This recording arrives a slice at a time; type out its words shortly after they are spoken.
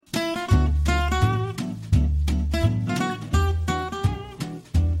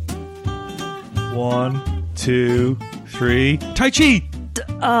1, 2, 3. Tai Chi!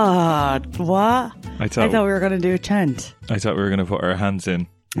 What? I thought we were going to do a chant. I thought we were going to put our hands in.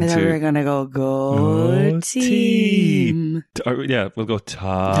 I thought we were going to go team. Yeah, we'll go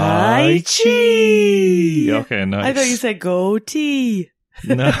Tai Chi. Okay, nice. I thought you said goatee.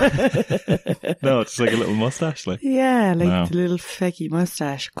 No. No, it's like a little mustache. Yeah, the little fecky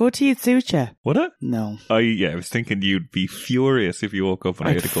mustache. Goatee would suit you. Would it? No. I was thinking you'd be furious if you woke up and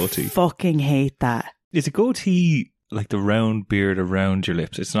I had a goatee. I fucking hate that. Is a goatee like the round beard around your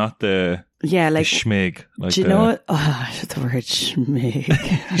lips? It's not the... Yeah, like... the schmig. Do you know what? Oh, the word schmig.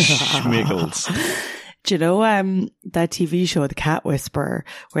 Schmiggles. Do you know that TV show, The Cat Whisperer,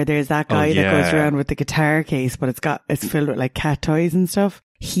 where there's that guy that goes around with the guitar case, but it's filled with like cat toys and stuff?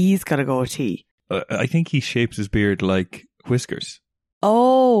 He's got a goatee. I think he shapes his beard like whiskers.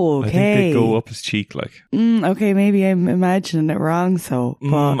 Oh, okay. I think they go up his cheek like. Okay, maybe I'm imagining it wrong. So,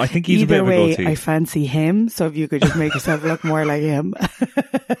 but I think he's a bit of a goatee. I fancy him. So if you could just make yourself look more like him.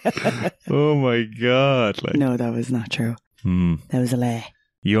 Oh my God! No, that was not true. That was a lie.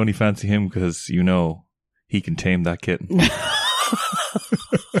 You only fancy him because you know he can tame that kitten.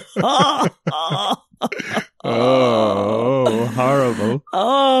 Oh, horrible.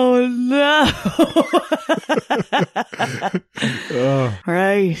 Oh, no.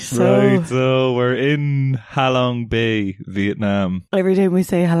 Right, so we're in Halong Bay, Vietnam. Every time we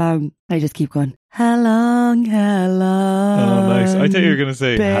say Halong, I just keep going, Halong. Oh, nice. I thought you were going to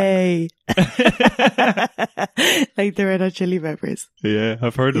say Bay. Like the Red Hot Chili Peppers. Yeah,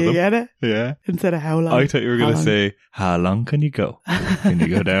 I've heard of them. You get it? Yeah. Instead of how long. I thought you were going to say, how long can you go? Can you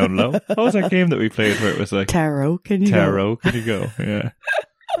go down low? What was that game that we played where it was like... Tarot, can you go? Yeah.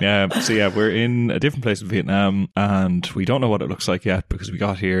 Yeah, so we're in a different place in Vietnam and we don't know what it looks like yet because we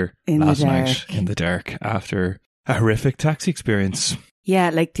got here last night in the dark after a horrific taxi experience.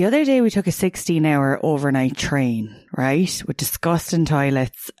 Yeah, like the other day we took a 16-hour overnight train, right? With disgusting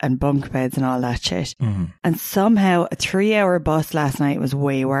toilets and bunk beds and all that shit. And somehow a 3-hour bus last night was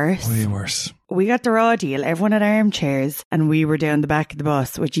way worse. Way worse. We got the raw deal. Everyone had armchairs and we were down the back of the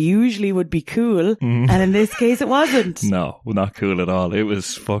bus, which usually would be cool. And in this case, it wasn't. No, not cool at all. It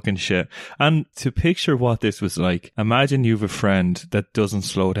was fucking shit. And to picture what this was like, imagine you have a friend that doesn't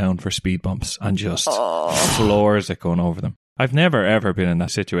slow down for speed bumps and just floors it going over them. I've never ever been in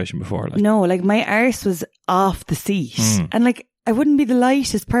that situation before. No, my arse was off the seat. And I wouldn't be the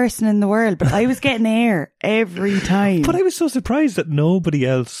lightest person in the world, but I was getting air every time. But I was so surprised that nobody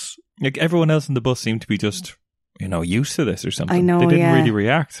else, everyone else in the bus seemed to be just, used to this or something. I know, they didn't really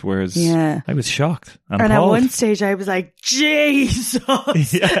react, whereas I was shocked. And at one stage I was like, Jesus!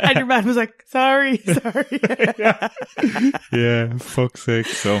 Yeah. And your man was like, sorry. Yeah, fuck's sake.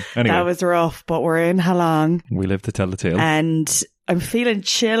 So anyway. That was rough, but we're in Halong. We live to tell the tale. And I'm feeling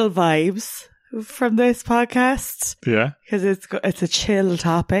chill vibes from this podcast. Yeah. Because it's a chill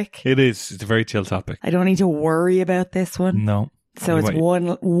topic. It is. It's a very chill topic. I don't need to worry about this one. No. So it's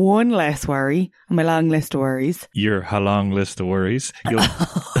one less worry on my long list of worries. Your long list of worries.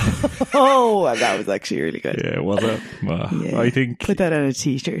 Oh, that was actually really good. Yeah, was it? Well, yeah. I think... Put that on a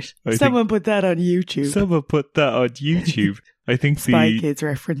t-shirt. Someone put that on YouTube. I think Spy Kids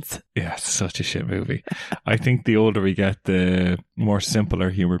reference. Yeah, it's such a shit movie. I think the older we get, the more simpler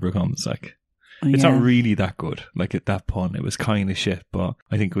humour becomes. It's not really that good. At that pun, it was kind of shit, but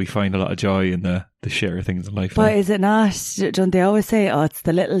I think we find a lot of joy in the shitter things in life. But is it not? Don't they always say, oh, it's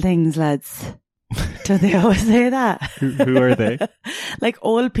the little things, lads? Don't they always say that? Who are they?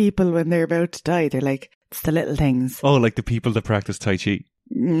 Old people when they're about to die, they're like, it's the little things. Oh, like the people that practice Tai Chi.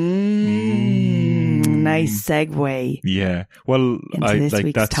 Nice segue. Yeah. Well, into this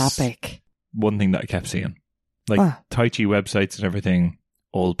week's topic. One thing that I kept seeing. Tai Chi websites and everything.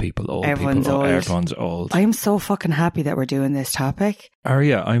 Old people. Everyone's old. I am so fucking happy that we're doing this topic.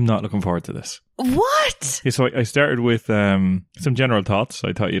 Yeah, I'm not looking forward to this. What? Yeah, so I started with some general thoughts.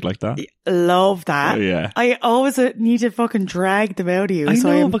 I thought you'd like that. Love that. Yeah. I always need to fucking drag them out of you. I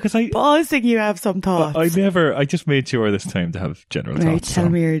know, because I buzzing you have some thoughts. I just made sure this time to have general thoughts. Tell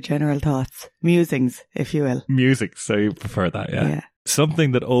me your general thoughts. Musings, if you will. Musics, I prefer that, yeah.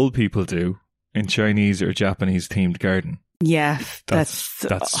 Something that old people do in Chinese or Japanese themed garden. Yeah, that's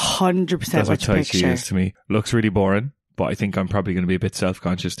 100% what Tai Chi is to me. Looks really boring, but I think I'm probably going to be a bit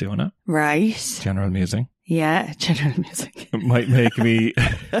self-conscious doing it. Right. General music. Yeah, general music. It might make me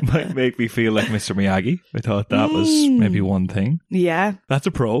feel like Mr. Miyagi. I thought that was maybe one thing. Yeah. That's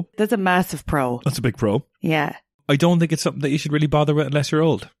a pro. That's a massive pro. That's a big pro. Yeah. I don't think it's something that you should really bother with unless you're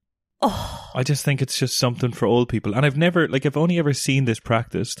old. Oh. I just think it's just something for old people. And I've only ever seen this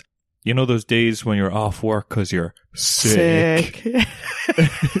practiced You know those days when you're off work because you're sick.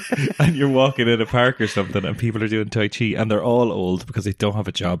 And you're walking in a park or something and people are doing Tai Chi and they're all old because they don't have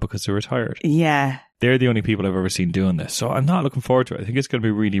a job because they're retired. Yeah. They're the only people I've ever seen doing this. So I'm not looking forward to it. I think it's going to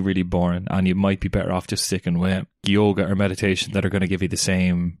be really, really boring and you might be better off just sticking with yoga or meditation that are going to give you the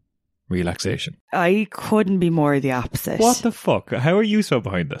same relaxation. I couldn't be more the opposite. What the fuck? How are you so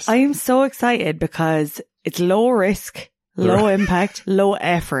behind this? I am so excited because it's low risk, low impact, low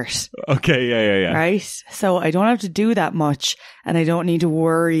effort. Okay, yeah. Right? So I don't have to do that much and I don't need to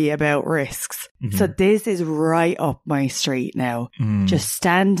worry about risks. Mm-hmm. So this is right up my street now. Just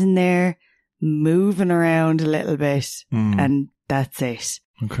standing there, moving around a little bit and that's it.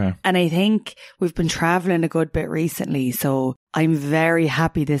 Okay. And I think we've been traveling a good bit recently, so I'm very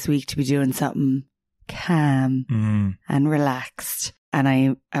happy this week to be doing something calm and relaxed. And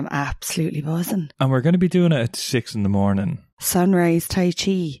I am absolutely buzzing. And we're going to be doing it at 6 a.m. Sunrise Tai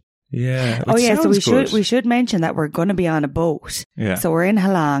Chi. Yeah. So we should mention that we're going to be on a boat. Yeah. So we're in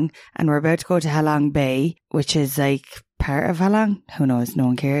Halong and we're about to go to Halong Bay, which is like part of Halong. Who knows? No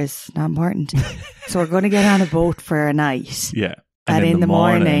one cares. Not important. So we're going to get on a boat for a night. Yeah. And in the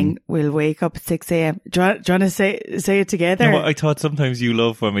morning, we'll wake up at 6 a.m. Do you want to say it together? You know what? I thought sometimes you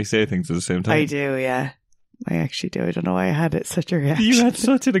love when we say things at the same time. I do, yeah. I actually do. I don't know why I had such a reaction. You had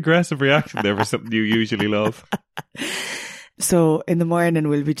such an aggressive reaction there for something you usually love. So in the morning,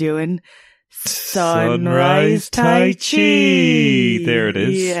 we'll be doing Sunrise Tai Chi. There it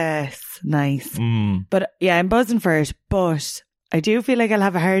is. Yes, nice. But yeah, I'm buzzing for it. But I do feel like I'll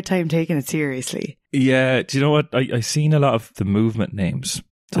have a hard time taking it seriously. Yeah, do you know what? I've seen a lot of the movement names.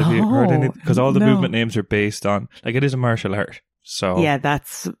 So have you heard any? Because all the movement names are based on, like, it is a martial art. So yeah,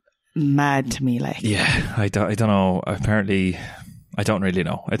 that's mad to me. Like, yeah, I don't know. Apparently, I don't really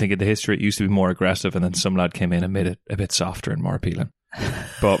know. I think in the history it used to be more aggressive, and then some lad came in and made it a bit softer and more appealing.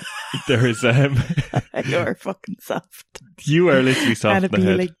 But there is you're fucking soft. You are literally soft in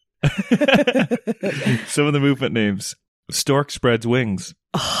the head. Some of the movement names: Stork spreads wings.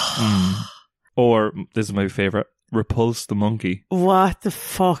 Or, this is my favourite, Repulse the monkey. What the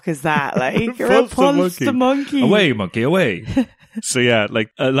fuck is that? Like, Repulse the monkey. Away, monkey, away. So yeah,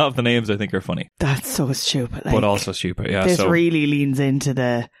 like, a lot of the names I think are funny. That's so stupid. Like, but also stupid, yeah. This really leans into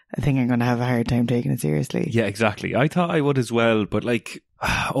I think I'm going to have a hard time taking it seriously. Yeah, exactly. I thought I would as well, but like,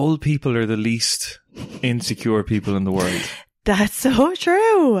 old people are the least insecure people in the world. That's so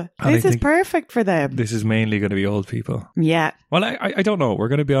true. This is perfect for them. This is mainly going to be old people. Yeah. Well, I don't know. We're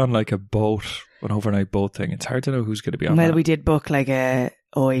going to be on like a boat, an overnight boat thing. It's hard to know who's going to be on that. We did book like a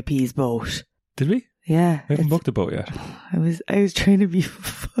OAP's boat. Did we? Yeah. We haven't booked a boat yet. I was trying to be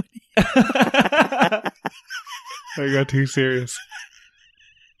funny. I got too serious.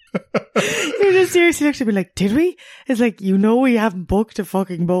 You just seriously looked at me like, did we? It's like, we haven't booked a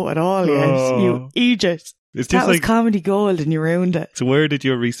fucking boat at all yet. You idiot. It's just that was comedy gold and you ruined it. So where did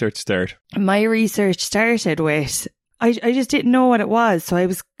your research start? My research started with, I just didn't know what it was. So I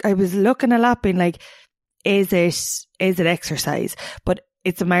was looking a lot being like, is it exercise? But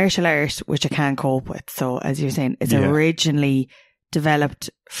it's a martial art, which I can't cope with. So as you're saying, it's originally developed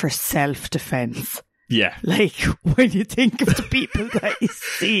for self-defense. Yeah. Like, when you think of the people that you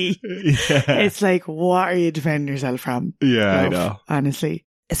see, it's like, what are you defending yourself from? Yeah, I know. Honestly.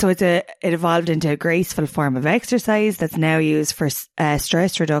 So it evolved into a graceful form of exercise that's now used for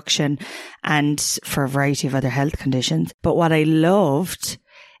stress reduction and for a variety of other health conditions. But what I loved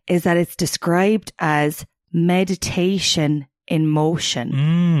is that it's described as meditation in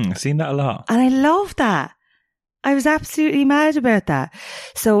motion. I've seen that a lot. And I love that. I was absolutely mad about that.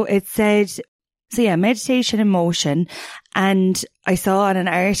 So it said, meditation in motion. And I saw on an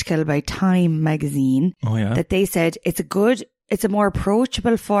article by Time magazine that they said it's a more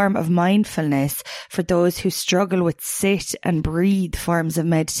approachable form of mindfulness for those who struggle with sit and breathe forms of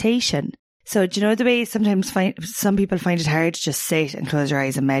meditation. So do you know the way sometimes some people find it hard to just sit and close your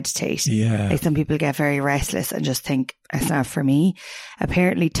eyes and meditate? Yeah. Like some people get very restless and just think, it's not for me.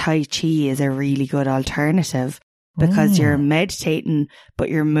 Apparently Tai Chi is a really good alternative because you're meditating, but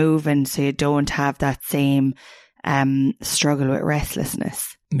you're moving so you don't have that same struggle with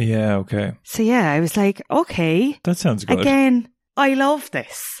restlessness. Yeah, okay. So yeah, I was like, okay. That sounds good. Again, I love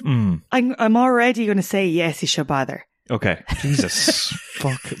this. I'm already going to say, yes, you should bother. Okay. Jesus.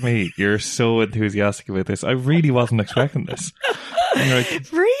 Fuck me. You're so enthusiastic about this. I really wasn't expecting this. Like,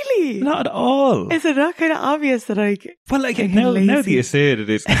 really? Not at all. Is it not kind of obvious that well, like, now that you say it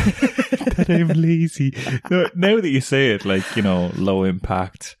is that I'm lazy. Now that you say it, like, low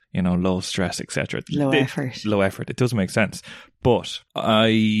impact, low stress, etc. Low effort. Low effort. It does make sense. But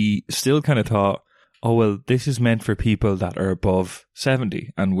I still kind of thought, oh, well, this is meant for people that are above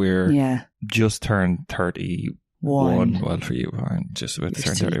 70 and we're just turned 31. Well, for you, I'm just about to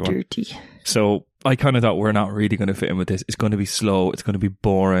turn 31. Dirty. So I kind of thought we're not really going to fit in with this. It's going to be slow. It's going to be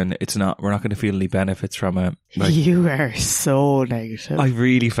boring. We're not going to feel any benefits from it. Like, you are so negative. I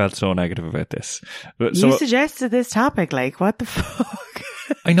really felt so negative about this. You suggested this topic, like, what the fuck?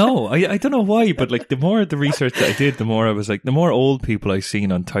 I know. I don't know why, but like the more the research that I did, the more I was like, the more old people I've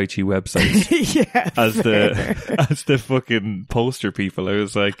seen on Tai Chi websites as the fucking poster people, I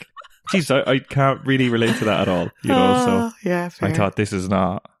was like, geez, I can't really relate to that at all, you know. So fair. I thought this is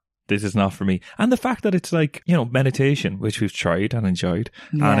not for me. And the fact that it's like, you know, meditation, which we've tried and enjoyed,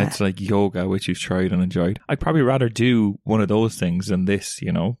 and it's like yoga, which we've tried and enjoyed. I'd probably rather do one of those things than this,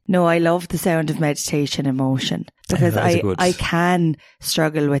 you know. No, I love the sound of meditation in motion, because I can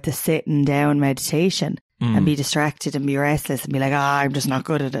struggle with the sitting down meditation and be distracted and be restless and be like, I'm just not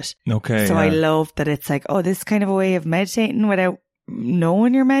good at it. Okay. So I love that it's like, this is kind of a way of meditating without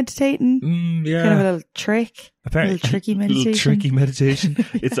knowing you're meditating. Kind of a little trick. Apparently, a little tricky meditation.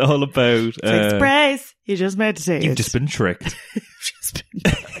 It's all about surprise, you just meditated. You've just been tricked.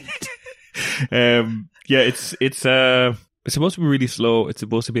 It's supposed to be really slow. It's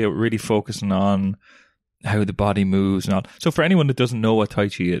supposed to be really focusing on how the body moves and all. So for anyone that doesn't know what Tai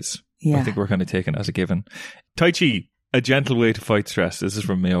Chi is, I think we're kind of taking it as a given. Tai Chi, a gentle way to fight stress. This is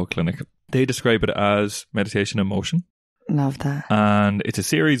from Mayo Clinic. They describe it as meditation in motion. Love that. And it's a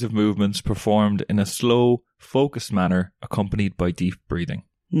series of movements performed in a slow, focused manner, accompanied by deep breathing.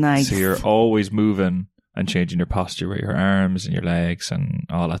 Nice. So you're always moving and changing your posture with your arms and your legs and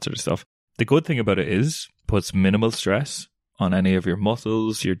all that sort of stuff. The good thing about it is it puts minimal stress on any of your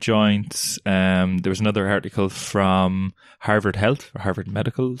muscles, your joints. There was another article from Harvard Health or Harvard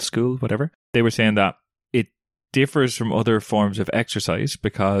Medical School, whatever. They were saying that it differs from other forms of exercise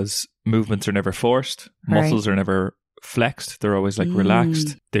because movements are never forced, muscles are never flexed, they're always like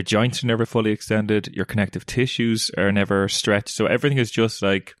relaxed, their joints are never fully extended, your connective tissues are never stretched, so everything is just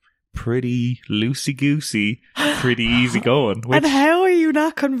like pretty loosey-goosey, pretty easy going. And how are you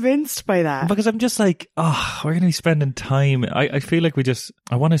not convinced by that? Because I'm just like, we're going to be spending time. I feel like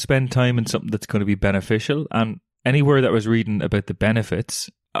I want to spend time in something that's going to be beneficial, and anywhere that I was reading about the benefits,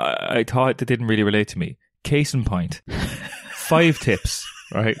 I thought that didn't really relate to me. Case in point, 5 tips,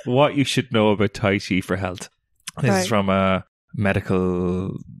 right? What you should know about Tai Chi for health. This is from a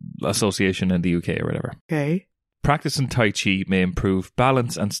medical association in the UK or whatever. Okay. Practicing Tai Chi may improve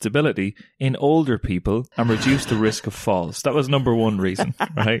balance and stability in older people and reduce the risk of falls. That was number 1 reason,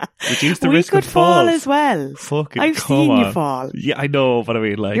 right? Reduce the risk of falls. We could fall as well. Fucking I've seen you fall. Yeah, I know, but I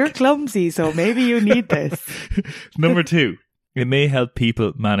mean, like, you're clumsy, so maybe you need this. Number 2. It may help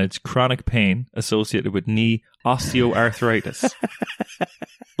people manage chronic pain associated with knee osteoarthritis.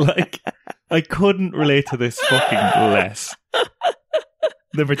 Like, I couldn't relate to this fucking less.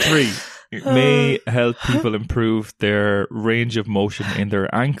 Number 3. It may help people improve their range of motion in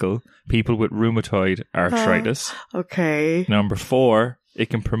their ankle, people with rheumatoid arthritis. Okay. Number 4. It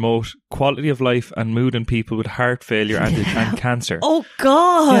can promote quality of life and mood in people with heart failure and cancer. Oh,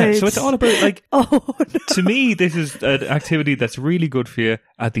 God. Yeah, so it's all about, like, to me, this is an activity that's really good for you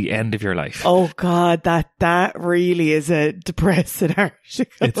at the end of your life. Oh, God, that really is a depressing article.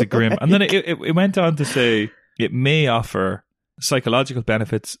 It's a grim. And then it went on to say it may offer psychological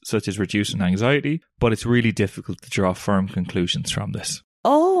benefits such as reducing anxiety, but it's really difficult to draw firm conclusions from this.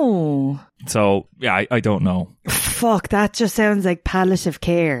 Oh. So, yeah, I don't know. Fuck, that just sounds like palliative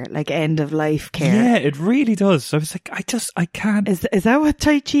care, like end of life care. Yeah, it really does. So I was like, I can't. Is that what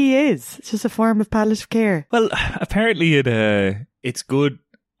Tai Chi is? It's just a form of palliative care. Well, apparently it's good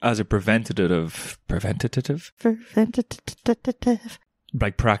as a preventative,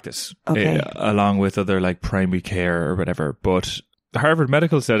 like practice, along with other like primary care or whatever. But Harvard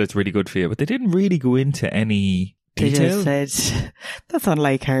Medical said it's really good for you, but they didn't really go into any detail. They just said, that's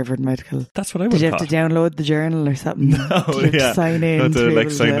unlike Harvard Medical. That's what I would Did you have to download the journal or something? No, Did you have to sign in? Not to like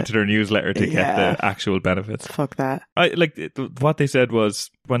sign into their newsletter to get the actual benefits. Fuck that. What they said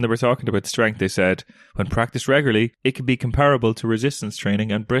was, when they were talking about strength, they said, when practiced regularly, it can be comparable to resistance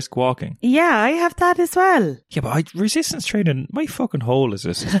training and brisk walking. Yeah, I have that as well. Yeah, but resistance training, my fucking hole is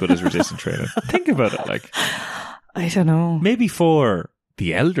as good as resistance training. Think about it, like. I don't know. Maybe for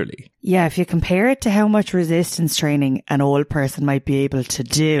the elderly. Yeah, if you compare it to how much resistance training an old person might be able to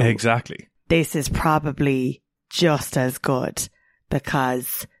do. Exactly. This is probably just as good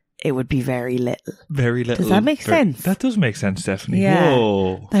because it would be very little. Very little. Does that make sense? That does make sense, Stephanie. Yeah.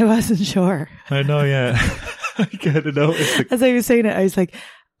 Whoa. I wasn't sure. I know, yeah. I kind of noticed. As I was saying it, I was like,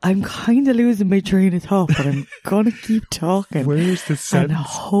 I'm kind of losing my train of thought, but I'm going to keep talking. Where's the sentence and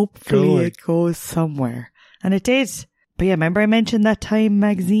hopefully going? it goes somewhere. And it did. But yeah, remember I mentioned that Time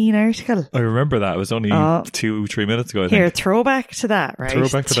magazine article? I remember that. It was only 2-3 minutes ago, I think. Here, throwback to that, right?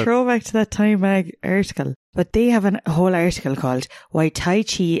 Throwback to that Time mag article. But they have a whole article called Why Tai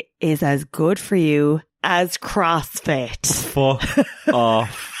Chi is as good for you as CrossFit. Fuck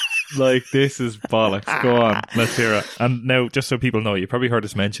off. Like, this is bollocks. Go on. Let's hear it. And now, just so people know, you probably heard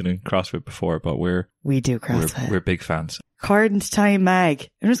us mentioning CrossFit before, but we do CrossFit. We're big fans. According to Time Mag.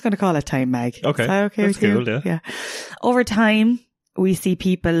 I'm just going to call it Time Mag. Okay. Is that okay That's with you? cool, yeah. Over time, we see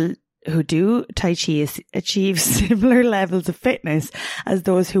people who do Tai Chi achieve similar levels of fitness as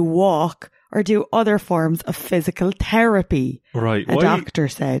those who walk or do other forms of physical therapy. Right. A doctor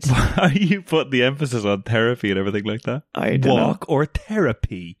said. Why are you putting the emphasis on therapy and everything like that? I don't know. Walk or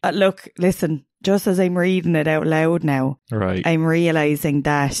therapy? Look, listen, just as I'm reading it out loud now, right, I'm realising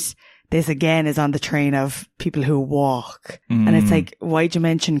that this again is on the train of people who walk. And it's like, why'd you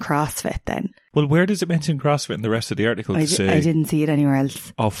mention CrossFit then? Well, where does it mention CrossFit in the rest of the article I didn't see it anywhere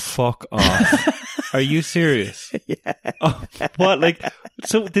else. Oh, fuck off. Are you serious? Yeah. Oh, what? Like,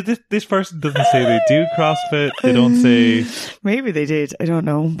 so did this person doesn't say they do CrossFit? They don't say... Maybe they did. I don't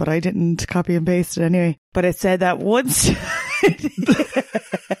know. But I didn't copy and paste it anyway. But it said that once...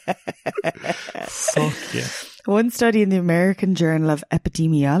 Fuck yeah. One study in the American Journal of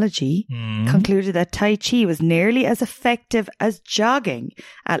Epidemiology concluded that Tai Chi was nearly as effective as jogging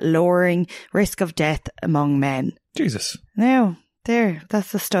at lowering risk of death among men. Jesus. Now,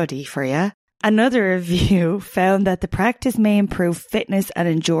 that's a study for you. Another review found that the practice may improve fitness and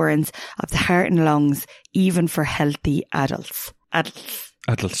endurance of the heart and lungs, even for healthy adults.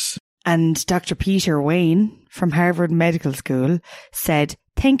 And Dr. Peter Wayne from Harvard Medical School said,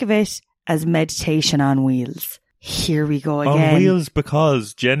 think of it as meditation on wheels. Here we go again. On wheels,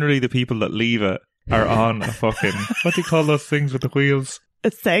 because generally the people that leave it are on a fucking... what do you call those things with the wheels?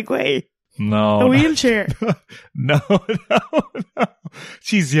 A Segway. No. A wheelchair. No.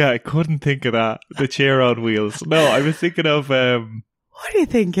 Jeez, yeah, I couldn't think of that. The chair on wheels. No, I was thinking of... what are you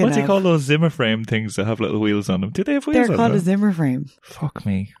thinking What do you call those Zimmer frame things that have little wheels on them? Do they have wheels on them? They're called a Zimmer frame. Fuck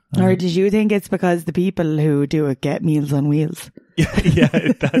me. Or did you think it's because the people who do it get Meals on Wheels?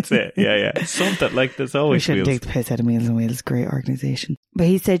 Yeah, that's it. Yeah. Something like there's always we should wheels. take the piss out of Meals on Wheels. Great organisation. But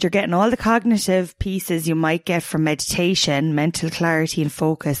he said you're getting all the cognitive pieces you might get from meditation, mental clarity and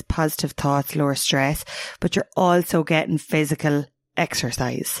focus, positive thoughts, lower stress, but you're also getting physical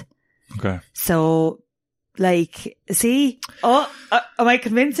exercise. Okay. So, like, see? Oh, am I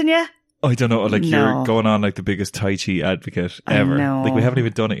convincing you? I don't know, like you're going on like the biggest Tai Chi advocate ever. Like we haven't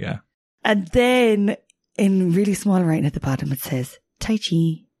even done it yet. And then in really small writing at the bottom it says, Tai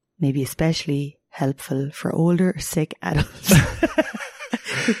Chi may be especially helpful for older, sick adults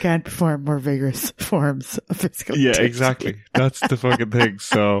who can't perform more vigorous forms of physical activity. Exactly. That's the fucking thing.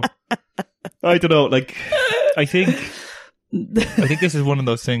 So, I don't know, like, I think this is one of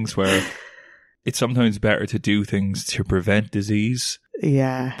those things where it's sometimes better to do things to prevent disease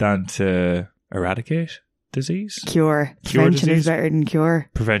than to eradicate disease. Prevention is better than cure.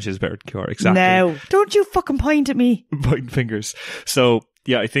 Prevention is better than cure, exactly. No, don't you fucking point at me. Pointing fingers. So,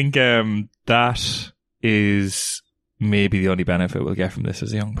 yeah, I think that is maybe the only benefit we'll get from this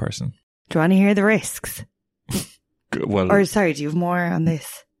as a young person. Do you want to hear the risks? Well, or sorry, do you have more on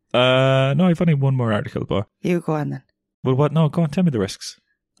this? No, I've only one more article, but... You go on then. Well, what? No, go on, tell me the risks.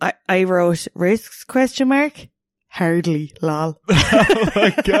 I wrote risks ? Hardly, lol. Oh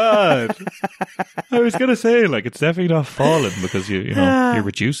my god! I was gonna say, like, it's definitely not falling because you're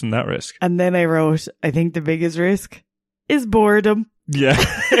reducing that risk. And then I wrote, I think the biggest risk is boredom. Yeah,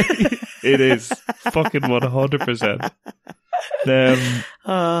 it is fucking 100%.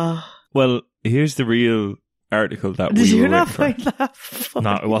 Well, here's the real article that Did we you were not waiting find that funny?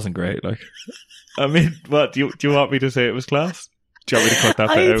 No, it wasn't great. Like, I mean, what do you want me to say? It was class. Do you want me to cut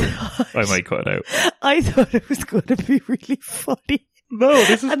that bit out? I might cut it out. I thought it was going to be really funny. No,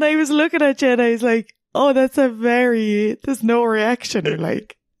 this is... And I was looking at you and I was like, oh, there's no reaction. You're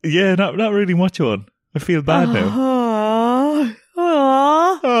like... Yeah, not really much on. I feel bad now.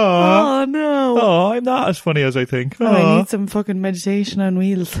 Oh, no. Oh, I'm not as funny as I think. Oh, I need some fucking meditation on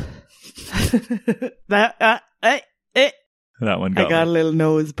wheels. That one got I got a little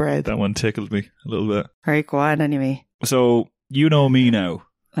nose bread. That one tickled me a little bit. Alright, go on anyway. So, you know me now.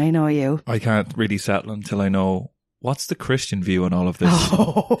 I know you. I can't really settle until I know what's the Christian view on all of this.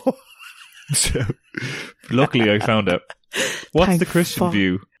 Oh. So, luckily I found out. What's the Christian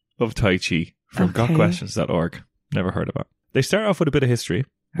view of Tai Chi from gotquestions.org? Never heard of it. They start off with a bit of history,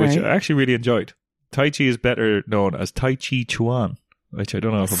 which I actually really enjoyed. Tai Chi is better known as Tai Chi Chuan, which I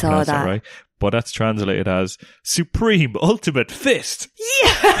don't know if I Saw pronounced that. that right, but that's translated as Supreme Ultimate Fist.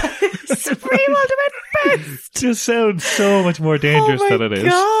 Yeah, Supreme Ultimate Fist. Just sounds so much more dangerous than it is.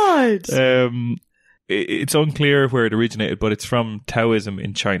 God. It's unclear where it originated, but it's from Taoism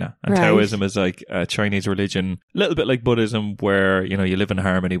in China. And Right. Taoism is like a Chinese religion, a little bit like Buddhism, where, you know, you live in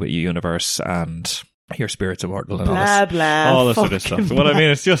harmony with your universe and your spirit's immortal and Blah, blah. all this sort of stuff. fucking Well, I blah. mean,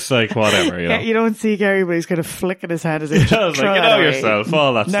 it's just like whatever, you know. Yeah, you don't see Gary, but he's kind of flicking his hand as if I was like, you know yourself,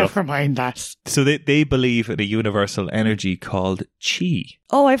 all that stuff. Never mind that. So they believe in a universal energy called Qi.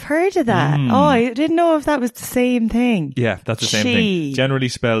 Oh, I've heard of that. Mm. Oh, I didn't know if that was the same thing. Yeah, that's the same Qi. thing. Generally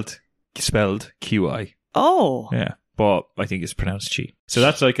spelled QI. Oh. Yeah, but I think it's pronounced Qi. So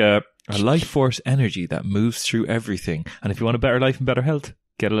that's like a life force energy that moves through everything. And if you want a better life and better health,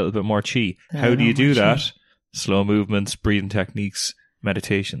 get a little bit more Qi. How do you do that? Slow movements, breathing techniques,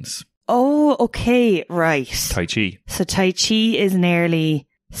 meditations. Oh, okay, right. Tai Chi. So Tai Chi is nearly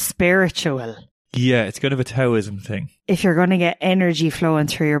spiritual. Yeah, it's kind of a Taoism thing. If you're going to get energy flowing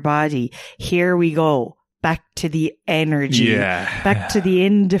through your body, here we go. Back to the energy. Yeah. Back to the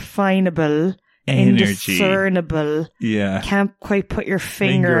indefinable, Energy. indiscernible. Yeah. Can't quite put your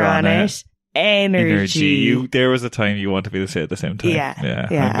finger on it. Energy. There was a time you wanted me to say it at the same time. Yeah.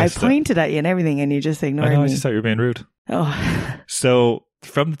 I I missed it. pointed at you and everything and you just I ignored know, I me. just thought you were being rude. Oh, So,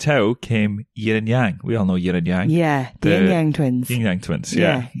 from the Tao came yin and yang. We all know yin and yang. yeah. The The Yin Yang twins. Yin Yang twins,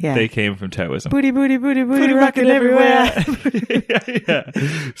 Yeah, yeah. They came from Taoism. Booty, booty, booty, booty, rocking everywhere. yeah.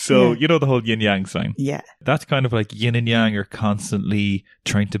 So, Yeah. you know the whole yin yang sign? Yeah. That's kind of like yin and yang are constantly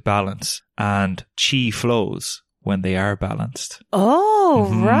trying to balance, and chi flows when they are balanced. Oh,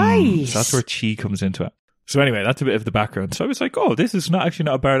 Mhm. right. So that's where chi comes into it. So anyway, that's a bit of the background. So I was like, oh, this is not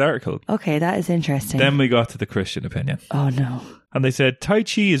a bad article. Okay, that is interesting. Then we got to the Christian opinion. Oh, no. And they said, Tai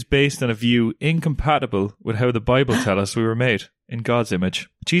Chi is based on a view incompatible with how the Bible tells us we were made, in God's image.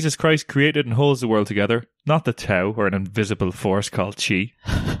 Jesus Christ created and holds the world together, not the Tao, or an invisible force called Chi.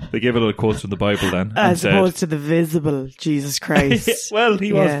 They gave a little quotes from the Bible then. As and opposed to the visible Jesus Christ. well,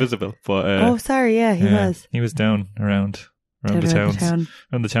 he was Yeah. visible, but Oh, sorry. Yeah, he yeah, was. He was down around Down the around towns. the town.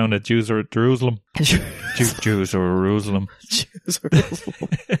 Around the town that Jews are at Jerusalem. Jews are Jerusalem.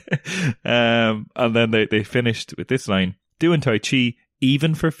 And then they finished with this line: doing Tai Chi,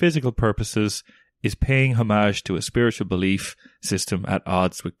 even for physical purposes, is paying homage to a spiritual belief system at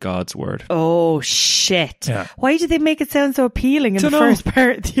odds with God's word. Oh, shit. Yeah. Why did they make it sound so appealing in the Dunno. first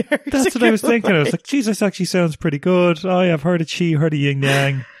part of the article? That's what I was thinking. I was like, Jesus actually sounds pretty good. Oh, yeah, I've heard of Chi, heard of Yin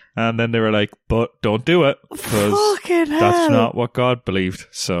Yang. And then they were like, but don't do it, because Fucking hell. that's not what God believed.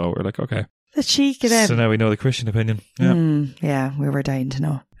 So we're like, okay. The cheek of them. So now we know the Christian opinion. Yeah. Yeah, we were dying to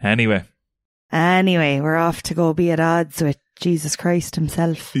know. Anyway. Anyway, we're off to go be at odds with Jesus Christ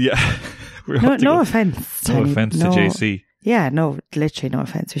himself. Yeah. We're No, off to no go- offense. No Tony. offense to No- JC. Yeah, no, literally no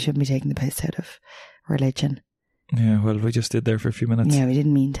offense. We shouldn't be taking the piss out of religion. Yeah, well, we just did there for a few minutes. Yeah, we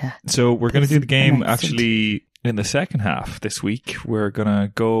didn't mean to. So we're going to do the game An accident. actually in the second half this week. We're going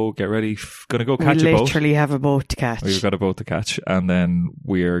to go get ready, going to go catch we a boat. literally have a boat to catch. We've got a boat to catch, and then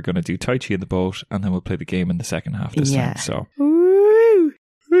we're going to do Tai Chi in the boat, and then we'll play the game in the second half this Yeah. time. So Woo!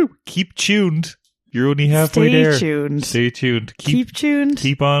 keep tuned. You're only halfway Stay there. tuned. Stay tuned. Keep tuned.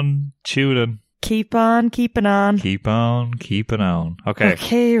 Keep on tuning. Keep on keeping on. Keep on keeping on. Okay.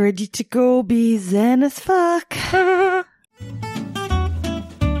 Okay, ready to go be zen as fuck.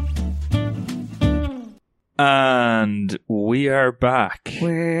 And we are back.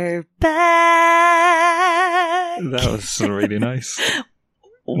 We're back. That was really nice.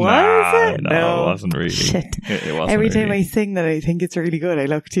 Was it? No, it wasn't really. Shit. It wasn't Every time really. I sing that I think it's really good, I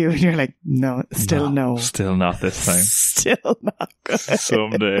look to you and you're like, no, still no. Still not this time. Still not good.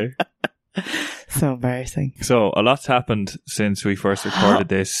 Someday. So embarrassing. So, a lot's happened since we first recorded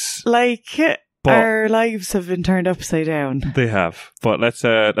this. Like, But- our lives have been turned upside down. They have. But let's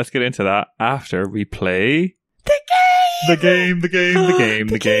get into that after we play The the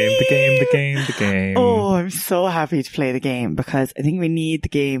game. Oh, I'm so happy to play the game because I think we need the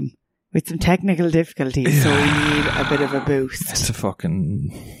game with some technical difficulties, so we need a bit of a boost. It's a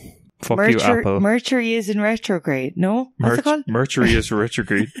fucking fuck you, Apple. Mercury is in retrograde, no? What's it called? Mercury is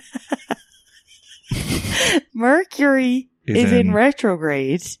retrograde. Mercury Is is in in-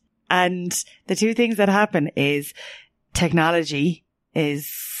 retrograde, and the two things that happen is technology is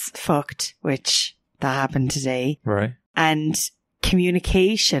fucked, which that happened today, Right. and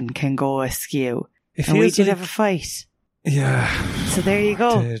communication can go askew. It And we feels did like- have a fight. Yeah. So there you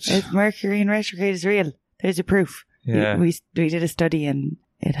go. Did. Mercury in retrograde is real. There's your proof. Yeah. We did a study and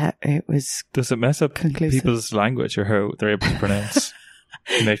it was Does it mess up conclusive. people's language or how they're able to pronounce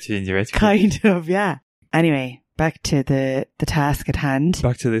Mercury in retrograde? Kind of, yeah. Anyway, back to the task at hand.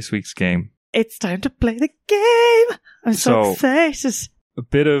 Back to this week's game. It's time to play the game. I'm so excited. A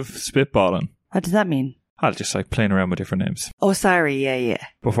bit of spitballing. What does that mean? I'll just like playing around with different names. Oh, sorry. Yeah.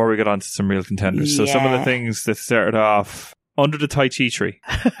 Before we get on to some real contenders. So some of the things that started off under the Tai Chi tree.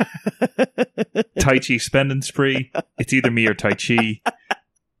 Tai Chi spending spree. It's either me or Tai Chi.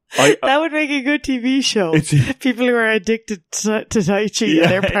 That would make a good TV show. People who are addicted to Tai Chi and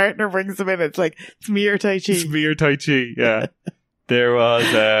their partner brings them in. It's like, it's me or Tai Chi. It's me or Tai Chi, yeah.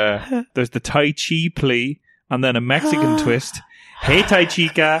 There's the Tai Chi plea and then a Mexican twist. Hey, Tai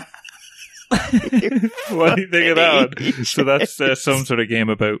Chica. What do you think of that one? So that's some sort of game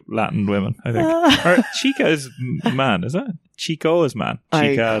about Latin women, I think. Or Chica is man, is it? Chico is man.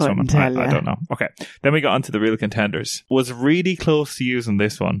 Chica is woman. I don't know. Okay. Then we got onto the real contenders. Was really close to using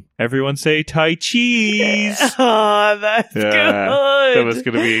this one. Everyone say Tai Cheese. Oh, that's good. That was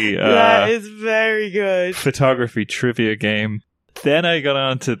going to be that is very good. Photography trivia game. Then I got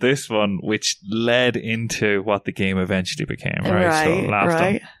on to this one, which led into what the game eventually became, right? So last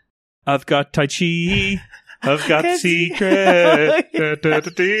one. I've got Tai Chi. I've got secret.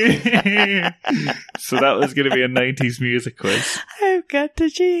 So that was going to be a 90s music quiz. I've got Tai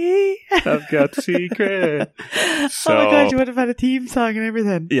Chi. I've got secret. So, oh my God, you would have had a theme song and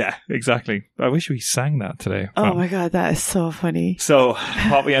everything. Yeah, exactly. I wish we sang that today. Oh my God, that is so funny. So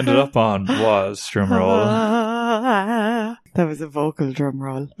what we ended up on was drum roll. That was a vocal drum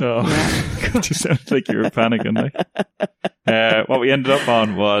roll. Oh, yeah. It just sounded like you were panicking. Like. What we ended up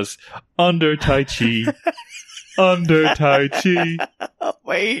on was Under Tai Chi. Under Tai Chi. Oh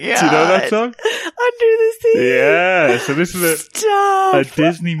my God. Do you know that song? Under the Sea. Yeah. So this is a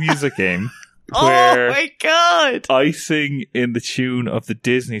Disney music game. Where oh my God. I sing in the tune of the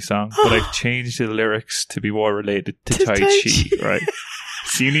Disney song, but I've changed the lyrics to be more related to Tai Chi, right?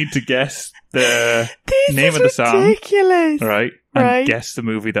 So you need to guess the name of the song. Ridiculous. Right? And guess the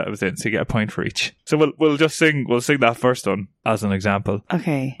movie that it was in. So you get a point for each. So we'll sing that first one as an example.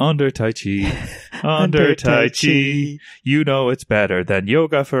 Okay. Under Tai Chi. Under Tai Chi. You know it's better than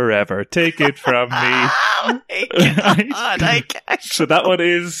yoga forever. Take it from me. Oh my God, I can't. So that one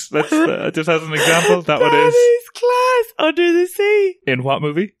is, just as an example, that one is class. Under the Sea. In what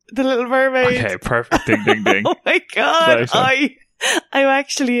movie? The Little Mermaid. Okay, perfect. Ding, ding, ding. Oh my God. I'm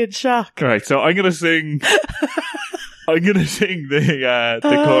actually in shock. Right, so I'm gonna sing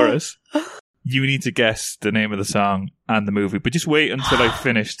the chorus. You need to guess the name of the song and the movie, but just wait until I've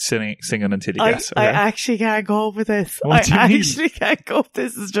finished singing until you guess. Okay? I actually can't go with this. What do you mean? Actually can't go.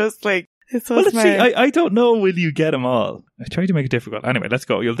 This is just like, well, let's see. I don't know. Will you get them all? I tried to make it difficult. Anyway, let's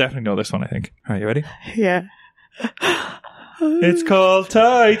go. You'll definitely know this one, I think. All right, you ready? Yeah. It's called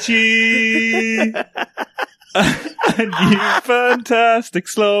Tai Chi. A new fantastic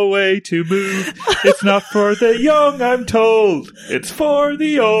slow way to move. It's not for the young, I'm told. It's for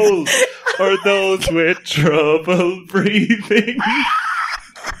the old or those with trouble breathing.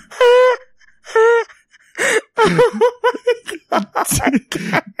 Do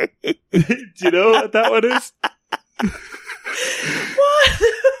you know what that one is? What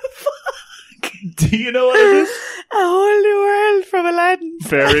the fuck? Do you know what it is? A Whole New World from Aladdin.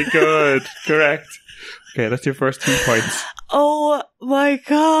 Very good. Correct. Okay, that's your first 2 points. Oh my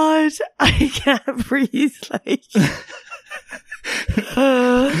God. I can't breathe, like.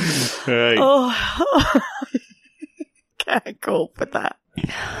 Right. Oh. Can't cope with that.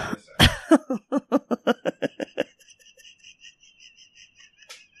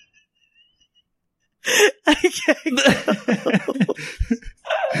 I can't go.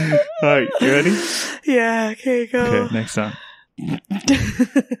 Alright, you ready? Yeah, okay, go. Okay, next song.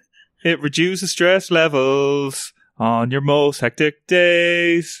 It reduces stress levels on your most hectic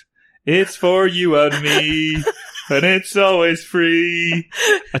days. It's for you and me, and it's always free.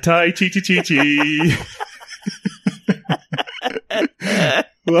 A Tai Chi Chi Chi Chi.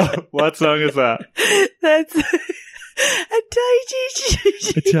 What song is that? That's a Tai Chi Chi Chi.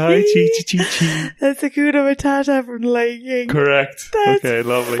 A Tai Chi Chi Chi Chi. That's Hakuna Matata from Lion King. Correct. That's okay,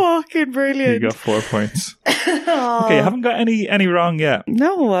 lovely. Fucking brilliant. You got 4 points. Okay, you haven't got any wrong yet.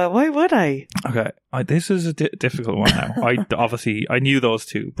 No, why would I? Okay, this is a difficult one now. I knew those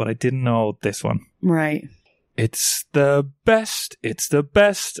two, but I didn't know this one. Right. It's the best,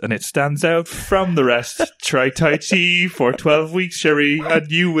 and it stands out from the rest. Try Tai Chi for 12 weeks, Sherry,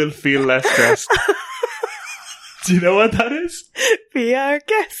 and you will feel less stressed. Do you know what that is? Be our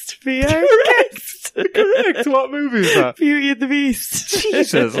guest. Be our guest. Correct. What movie is that? Beauty and the Beast.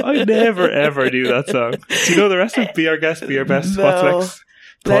 Jesus, I never ever knew that song. Do you know the rest of Be Our Guest, Be Our Best? No. What's next?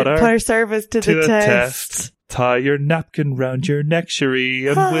 Put our service to the test. Tie your napkin round your neck, Cherie,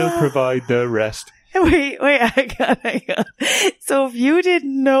 and we'll provide the rest. hang on. So if you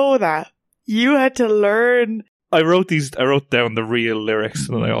didn't know that, you had to learn. I wrote down the real lyrics,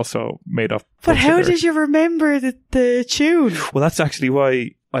 and I also made up. But how did you remember the tune? Well, that's actually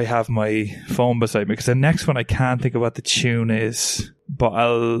why I have my phone beside me, because the next one I can't think of what the tune is, but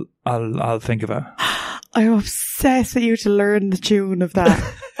I'll think of it. I'm obsessed with you to learn the tune of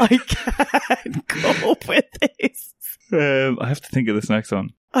that. I can't cope with this. I have to think of this next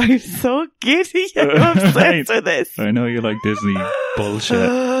one. I'm so giddy. I'm obsessed with this. I know you like Disney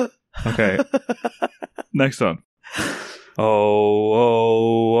bullshit. Okay. Next one.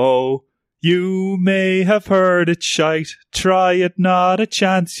 Oh, you may have heard it shite. Try it, not a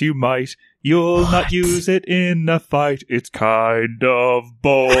chance you might. You'll not use it in a fight. It's kind of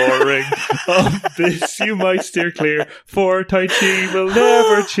boring. Of this you might steer clear. For Tai Chi will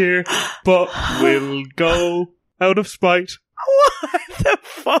never cheer, but will go out of spite. What the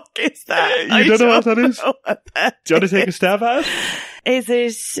fuck is that? You don't know what that is? Know what that Do you want to take a stab at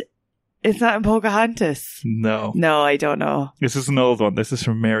it? It's not in Pocahontas. No. No, I don't know. This is an old one. This is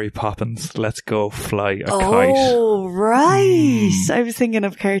from Mary Poppins. Let's go fly a kite. Oh, right. I was thinking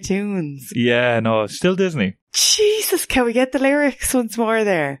of cartoons. Yeah, no, it's still Disney. Jesus, can we get the lyrics once more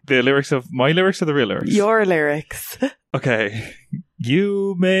there? The lyrics of my lyrics or the real lyrics? Your lyrics. Okay.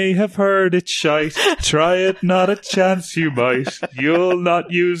 You may have heard it shite. Try it, not a chance you might. You'll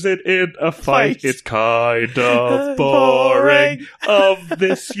not use it in a fight. It's kind of boring. Of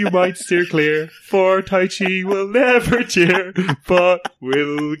this you might steer clear. For Tai Chi will never cheer, but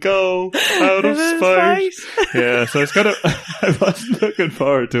will go out of spite. Yeah, so it's kind of, I wasn't looking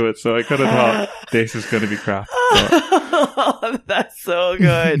forward to it, so I kind of thought this is going to be crap. Oh, that's so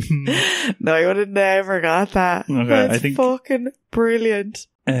good. No, I would have never got that. Okay, that's I think fucking brilliant.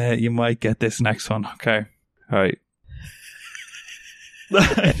 you might get this next one. Okay. All right.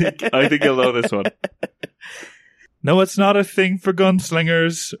 I think you'll know this one. No, it's not a thing for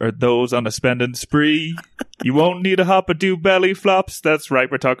gunslingers or those on a spending spree. You won't need a hop or do belly flops. That's right,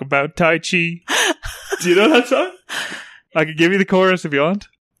 we're talking about Tai Chi. Do you know that song? I can give you the chorus if you want.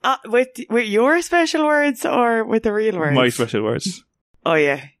 With your special words or with the real words? My special words. Oh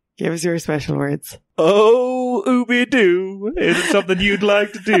yeah, give us your special words. Oh, ooby-doo, is it something you'd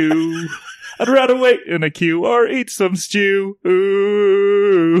like to do? I'd rather wait in a queue or eat some stew.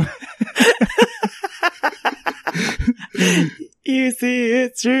 Ooh. You see,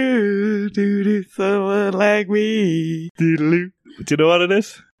 it's true to someone like me. Doodaloo. Do you know what it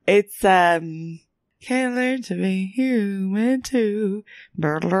is? It's, can't learn to be human too.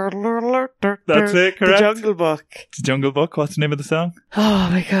 That's it, correct? The Jungle Book. The Jungle Book. What's the name of the song? Oh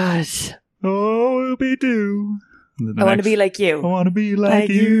my gosh. Oh, ooby-doo. I want to be like you. I want to be like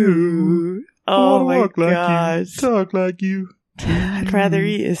you. Oh my walk like gosh. you, talk like you. I'd rather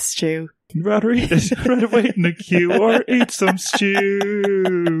eat a stew. You'd rather wait in a queue or eat some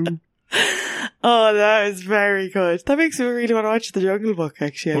stew. Oh, that is very good. That makes me really want to watch The Jungle Book,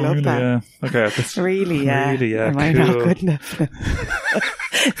 actually. I love really, that. Yeah. Okay. That's really, yeah. Am I cool. not good enough?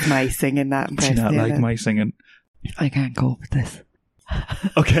 It's my singing that Do you not like my singing? I can't cope with this.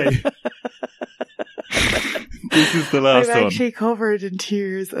 Okay. This is the last one. I'm actually covered in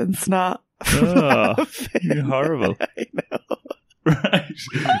tears and snot. Oh, you're horrible. I know. Right.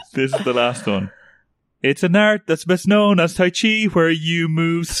 This is the last one. It's an art that's best known as Tai Chi, where you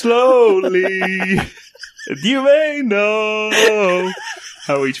move slowly. And you may know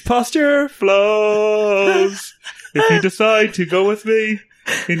how each posture flows. If you decide to go with me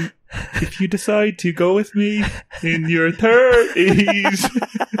in your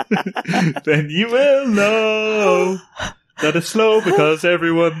 30s, then you will know that it's slow because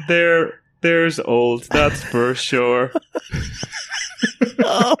everyone there's old, that's for sure.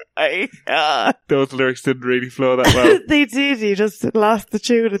 Oh my god. Those lyrics didn't really flow that well. They did, you just lost the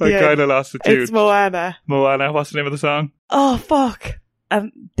tune at the end. I kind of lost the tune. It's Moana. Moana, what's the name of the song? Oh fuck.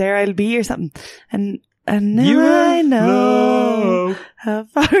 There I'll Be or something. And now I know how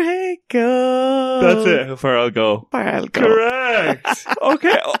far it goes. That's it, how far I'll go. Correct.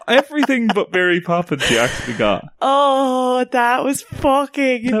 Okay, everything but Mary Poppins you actually got. Oh, that was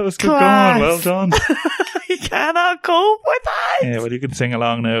fucking That was good class. going, well done. I cannot cope with that. Yeah, well, you can sing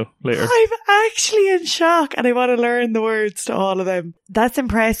along now later. I'm actually in shock and I want to learn the words to all of them. That's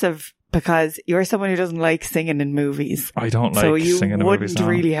impressive because you're someone who doesn't like singing in movies. I don't like so you singing in movies. wouldn't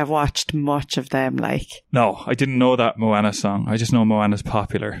really have watched much of them, like. No, I didn't know that Moana song. I just know Moana's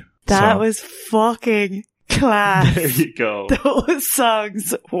popular. That so. was fucking class. There you go. Those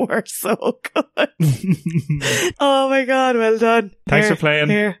songs were so good. Oh my God, well done. Thanks for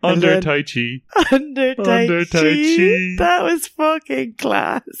playing Under Tai Chi. Under Tai Chi. That was fucking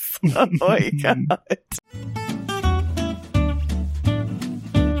class. Oh my God.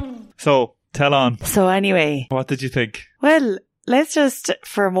 So, tell on. So anyway. What did you think? Well, let's just,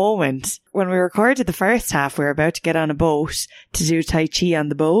 for a moment, when we recorded the first half, we were about to get on a boat to do Tai Chi on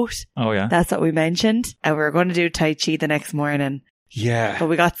the boat. Oh, yeah. That's what we mentioned. And we were going to do Tai Chi the next morning. Yeah. But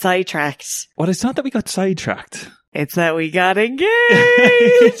we got sidetracked. Well, it's not that we got sidetracked. It's that we got engaged.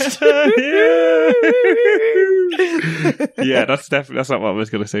 Yeah, that's not what I was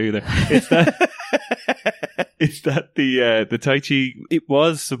going to say either. It's that the Tai Chi, it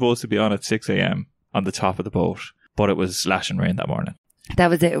was supposed to be on at 6 a.m. on the top of the boat, but it was lashing rain that morning. That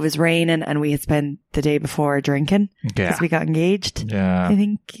was it. It was raining and we had spent the day before drinking because we got engaged. Yeah. I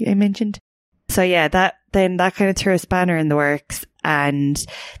think I mentioned. So yeah, that kind of threw a spanner in the works. And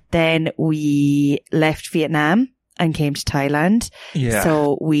then we left Vietnam and came to Thailand. Yeah.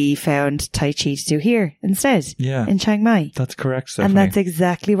 So we found Tai Chi to do here instead. Yeah. In Chiang Mai. That's correct, Stephanie. And that's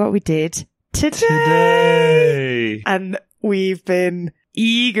exactly what we did today. And we've been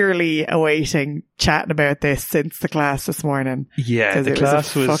eagerly awaiting chatting about this since the class this morning. Yeah, the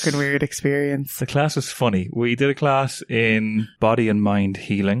class was a fucking weird experience. The class was funny. We did a class in body and mind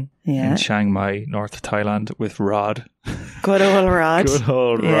healing in Chiang Mai, North Thailand, with Rod. Good old Rod. Good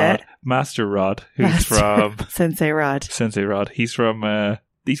old Rod. Master Rod, who's from Sensei Rod. He's from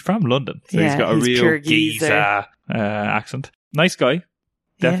London, so he's got a real geezer accent. Nice guy.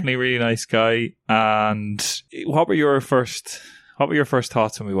 Definitely really nice guy. And what were your first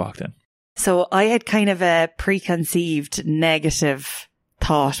thoughts when we walked in? So I had kind of a preconceived negative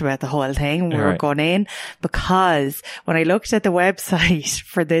thought about the whole thing when we were going in, because when I looked at the website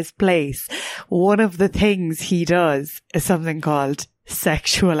for this place, one of the things he does is something called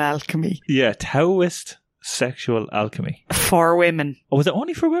sexual alchemy. Yeah, Taoist sexual alchemy. For women. Oh, was it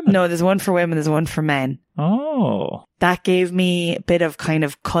only for women? No, there's one for women, there's one for men. Oh. That gave me a bit of kind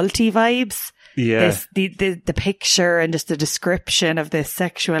of culty vibes. Yeah. The picture and just the description of this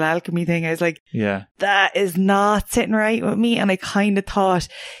sexual alchemy thing. I was like, yeah, that is not sitting right with me. And I kind of thought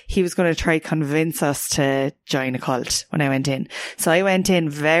he was going to try convince us to join a cult when I went in. So I went in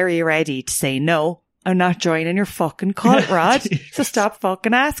very ready to say, no, I'm not joining your fucking cult, Rod. So stop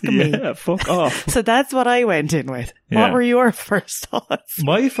fucking asking me. Yeah, fuck off. So that's what I went in with. Yeah. What were your first thoughts?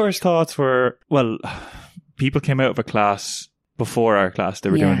 My first thoughts were, well, people came out of a class before our class.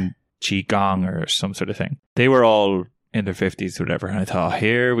 They were doing Qigong or some sort of thing. They were all in their 50s or whatever. And I thought,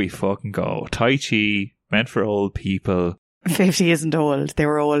 here we fucking go. Tai Chi, meant for old people. 50 isn't old. They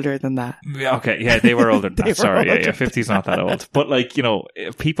were older than that. Okay, yeah, they were older than that. Sorry, 50 is not that old. But like, you know,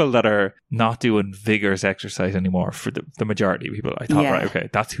 people that are not doing vigorous exercise anymore, for the majority of people, I thought, right, okay,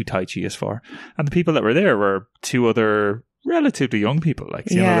 that's who Tai Chi is for. And the people that were there were two other relatively young people.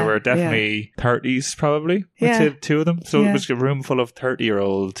 Like, you know, they were definitely 30s probably. I'd say two of them. So it was a room full of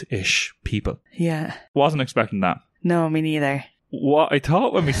 30-year-old-ish people. Yeah. Wasn't expecting that. No, me neither. What I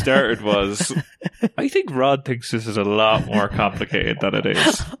thought when we started was, I think Rod thinks this is a lot more complicated than it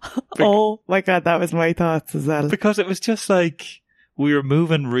is. Oh my God, that was my thoughts as well. Because it was just like, we were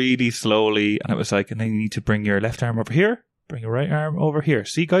moving really slowly and it was like, and then you need to bring your left arm over here, bring your right arm over here.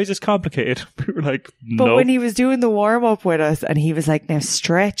 See guys, it's complicated. We were like, no. But when he was doing the warm up with us and he was like, now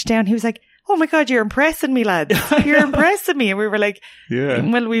stretch down, he was like, oh my God, you're impressing me, lads. You're impressing me. And we were like,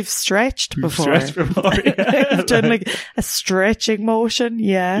 well, we've stretched before. We've done like a stretching motion.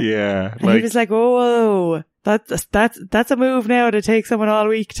 Yeah. Yeah. And he was like, oh, that's a move now to take someone all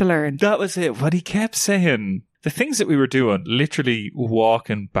week to learn. That was it. What he kept saying, the things that we were doing, literally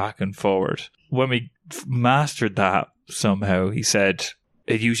walking back and forward. When we mastered that somehow, he said,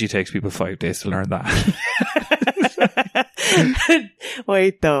 it usually takes people 5 days to learn that.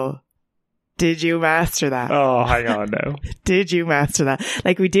 Wait, though. Did you master that? Oh, hang on now. Did you master that?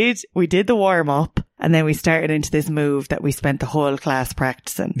 Like we did the warm up and then we started into this move that we spent the whole class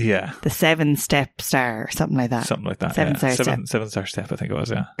practicing. Yeah. The 7-step star or something like that. Something like that. 7-star step. 7-star step, I think it was,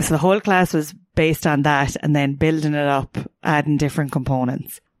 yeah. So the whole class was based on that and then building it up, adding different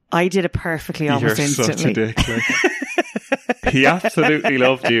components. I did it perfectly almost instantly. You're such a dick. Like, he absolutely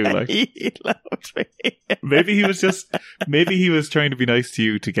loved you. Like, he loved me. Maybe he was trying to be nice to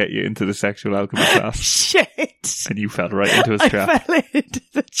you to get you into the sexual alchemy class. Shit. And you fell right into his trap. I fell into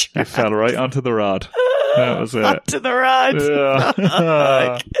the trap. You fell right onto the rod. That was it. Onto the rod.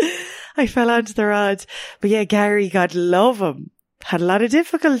 Yeah. I fell onto the rod. But yeah, Gary, God love him, had a lot of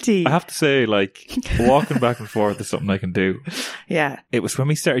difficulty. I have to say, like, walking back and forth is something I can do. Yeah. It was when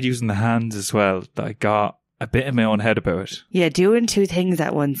we started using the hands as well that I got a bit in my own head about it. Yeah, doing two things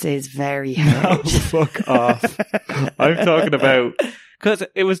at once is very hard. Oh, fuck off. I'm talking about, because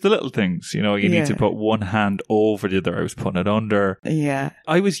it was the little things, you need to put one hand over the other. I was putting it under. Yeah.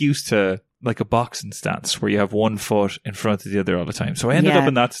 I was used to like a boxing stance where you have one foot in front of the other all the time. So I ended up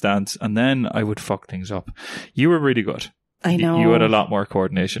in that stance, and then I would fuck things up. You were really good. I know. You had a lot more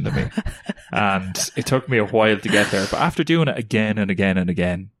coordination than me. And it took me a while to get there. But after doing it again and again and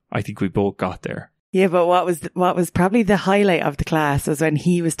again, I think we both got there. Yeah, but what was probably the highlight of the class was when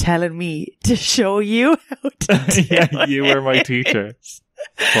he was telling me to show you how to Yeah, you were my teacher.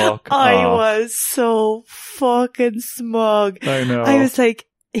 Fuck I off. was so fucking smug. I know. I was like,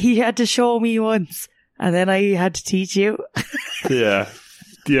 he had to show me once, and then I had to teach you. Yeah.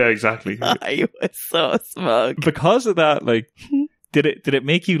 Yeah, exactly. I was so smug. Because of that, like, did it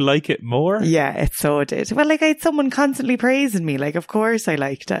make you like it more? Yeah, it so did. Well, like, I had someone constantly praising me. Like, of course I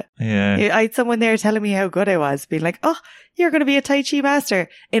liked it. Yeah. I had someone there telling me how good I was, being like, oh, you're going to be a Tai Chi master.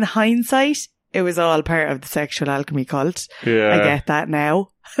 In hindsight, it was all part of the sexual alchemy cult. Yeah. I get that now.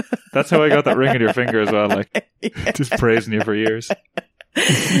 That's how I got that ring in your finger as well, like, just praising you for years.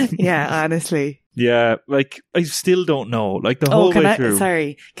 Yeah, honestly. Yeah, like, I still don't know. Like, the whole way through.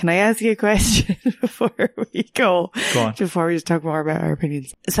 Sorry, can I ask you a question before we go? Go on. Before we just talk more about our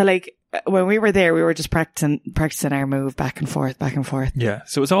opinions. So, like, when we were there, we were just practicing our move back and forth. Yeah,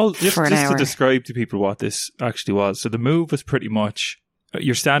 so it's all just For an hour. to describe to people what this actually was. So the move was pretty much,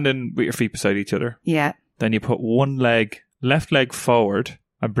 you're standing with your feet beside each other. Yeah. Then you put one leg, left leg forward,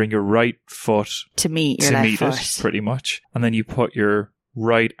 and bring your right foot To meet your left foot. it, pretty much. And then you put your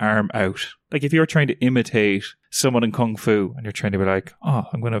right arm out. Like if you're trying to imitate someone in Kung Fu and you're trying to be like, oh,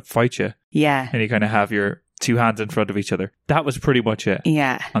 I'm going to fight you. Yeah. And you kind of have your two hands in front of each other. That was pretty much it.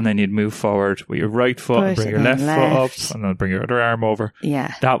 Yeah. And then you'd move forward with your right foot and Push bring it your and left foot up and then bring your other arm over.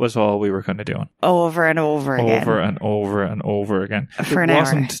 Yeah. That was all we were kind of doing. Over and over again. Over and over and over again. For an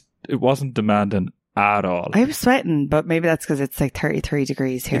hour. It wasn't demanding at all. I was sweating, but maybe that's because it's like 33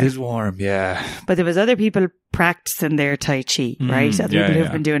 degrees here. It is warm, yeah. But there was other people practicing their Tai Chi, right? Other people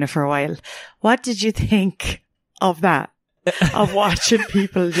who've been doing it for a while. What did you think of that? Of watching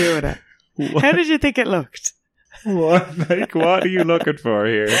people doing it? What? How did you think it looked? What? Like, what are you looking for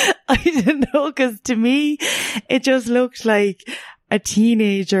here? I didn't know, because to me, it just looked like a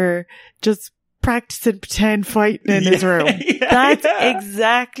teenager just practicing pretend fighting in his room. That's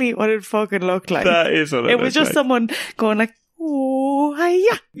exactly what it fucking looked like. That is what it was just like. Someone going like, oh,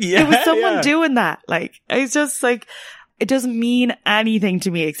 hiya. Yeah, it was someone doing that. Like, it's just like, it doesn't mean anything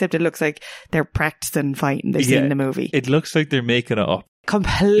to me, except it looks like they're practicing fighting. They've seen the movie. It looks like they're making it up.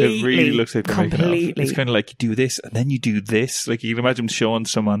 Completely. It really looks like they're making it up. It's kind of like you do this and then you do this. Like you can imagine showing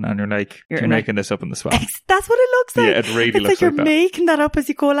someone and you're like, you're making this up on the spot. That's what it looks like. Yeah, it really looks like you're that. making that up as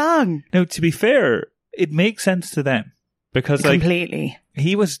you go along. Now, to be fair, it makes sense to them because like completely.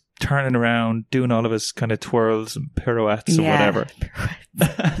 He was turning around, doing all of his kind of twirls and pirouettes and whatever.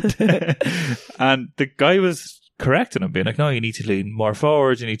 And the guy was correcting him, being like, no, you need to lean more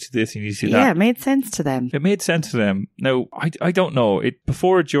forward, you need to do this, you need to do that. Yeah, it made sense to them. It made sense to them. Now, I don't know. It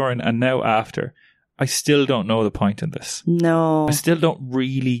before, during, and now after, I still don't know the point in this. No. I still don't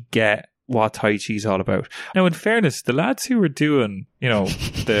really get what Tai Chi is all about. Now, in fairness, the lads who were doing,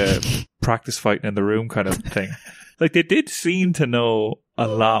 the practice fighting in the room kind of thing, like they did seem to know a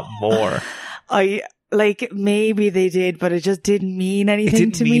lot more. Maybe they did, but it just didn't mean anything to me.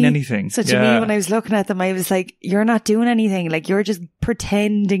 It didn't mean anything. So to me, when I was looking at them, I was like, you're not doing anything. Like, you're just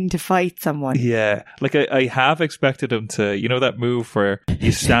pretending to fight someone. Yeah. Like, I have expected them to, that move where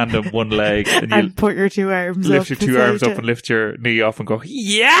you stand on one leg and you put your two arms up. Lift your two arms up and lift your knee off and go,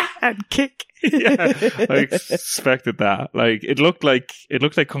 yeah! And kick. Yeah, I expected that. Like it looked like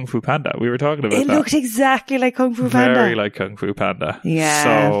Kung Fu Panda. We were talking about that. It looked exactly like Kung Fu Panda. Very like Kung Fu Panda. Yeah.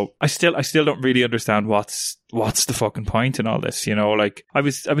 So I still don't really understand what's the fucking point in all this. Like I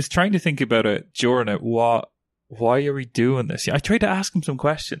was trying to think about it during it. Why are we doing this? I tried to ask him some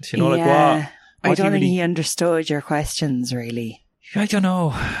questions. Like what? I don't think he understood your questions really. I don't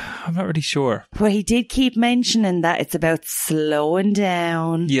know. I'm not really sure. But he did keep mentioning that it's about slowing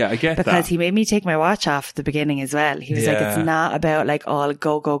down. Yeah, I get that. Because he made me take my watch off at the beginning as well. He was like, it's not about like all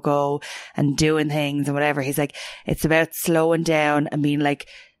go, go, go and doing things and whatever. He's like, it's about slowing down and being like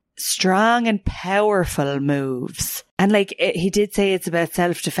strong and powerful moves. And like, he did say it's about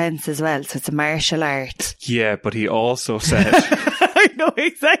self-defense as well. So it's a martial art. Yeah, but he also said... I know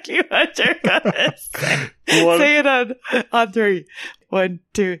exactly what you're gonna say. Say it on 3. 1,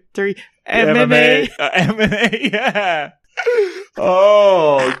 2, 3. MMA. MMA, yeah.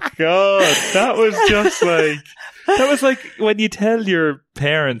 Oh, God. That was just like... That was like when you tell your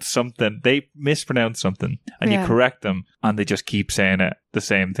parents something, they mispronounce something and you correct them and they just keep saying it, the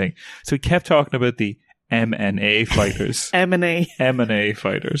same thing. So he kept talking about the MMA fighters. MMA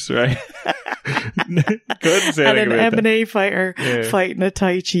fighters, right? Couldn't say and an about MMA fighter fighting a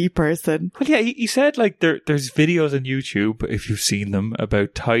Tai Chi person. Well, yeah, he said like there's videos on YouTube, if you've seen them,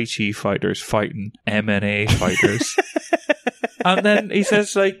 about Tai Chi fighters fighting MMA fighters. And then he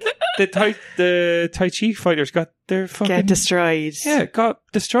says like the Tai Chi fighters got their fucking... Get destroyed. Yeah, got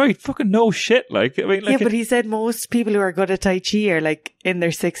destroyed. Fucking no shit. Like, I mean, like... Yeah, but he said most people who are good at Tai Chi are like in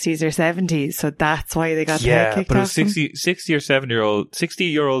their 60s or 70s, so that's why they got their head kicked but it off was them. 60 or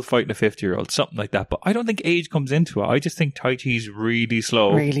 60-year-old fighting a 50-year-old, something like that. But I don't think age comes into it. I just think Tai Chi's really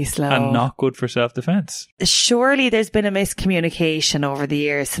slow. Really slow. And not good for self-defense. Surely there's been a miscommunication over the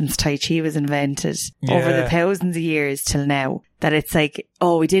years since Tai Chi was invented, over the thousands of years till now, that it's like,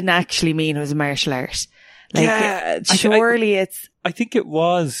 oh, we didn't actually mean it was a martial art. Like, surely it's... I think it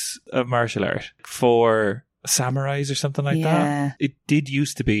was a martial art for samurais or something like that. It did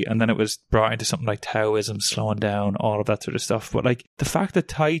used to be, and then it was brought into something like Taoism, slowing down, all of that sort of stuff. But like the fact that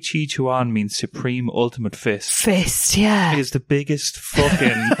Tai Chi Chuan means supreme ultimate fist is the biggest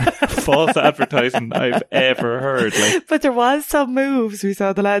fucking false advertising I've ever heard. Like, but there was some moves we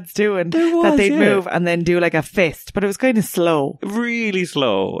saw the lads doing that they'd move and then do like a fist, but it was kind of slow, really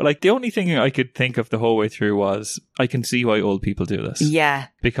slow. Like the only thing I could think of the whole way through was, I can see why old people do this. Yeah,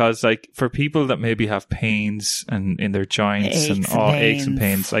 because like for people that maybe have pains and in their joints and all aches and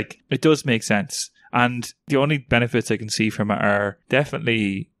pains, like it does make sense. And the only benefits I can see from it are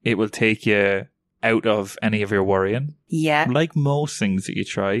definitely it will take you out of any of your worrying. Yeah. Like most things that you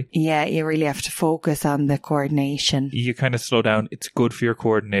try. Yeah, you really have to focus on the coordination. You kind of slow down. It's good for your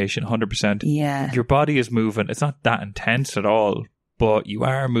coordination, 100%. Yeah. Your body is moving. It's not that intense at all, but you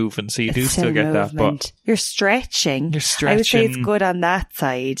are moving, so you do still get that. But you're stretching. I would say it's good on that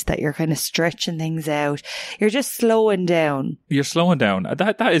side, that you're kind of stretching things out. You're just slowing down. You're slowing down.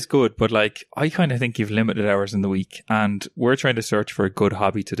 That is good, but like I kind of think you've limited hours in the week, and we're trying to search for a good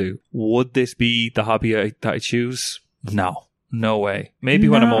hobby to do. Would this be the hobby that I choose? No way. Maybe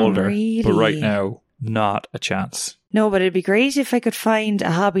when I'm older, really. But right now, not a chance. No, but it'd be great if I could find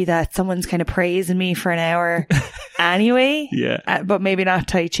a hobby that someone's kind of praising me for an hour anyway. Yeah. But maybe not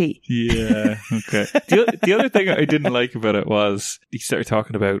Tai Chi. Yeah. Okay. The other thing I didn't like about it was he started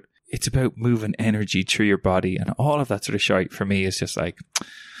talking about it's about moving energy through your body, and all of that sort of shite for me is just like,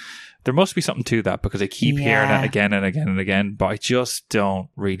 there must be something to that, because I keep hearing it again and again and again, but I just don't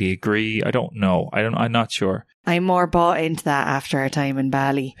really agree. I don't know. I'm not sure. I'm more bought into that after our time in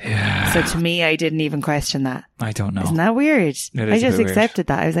Bali. Yeah. So to me, I didn't even question that. I don't know. Isn't that weird? I just accepted weird.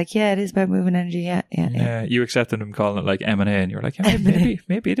 that. I was like, yeah, it is about moving energy. Yeah. You accepted him calling it like M&A, and you were like, yeah,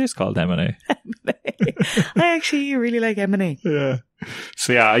 maybe it is called M&A. I actually really like M&A. Yeah.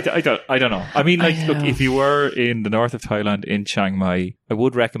 So yeah, I don't know. I mean, like, look, if you were in the north of Thailand, in Chiang Mai, I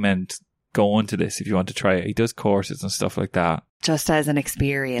would recommend going to this if you want to try it. He does courses and stuff like that. Just as an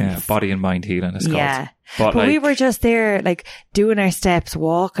experience. Yeah, body and mind healing is called. Yeah. But like, we were just there, like, doing our steps,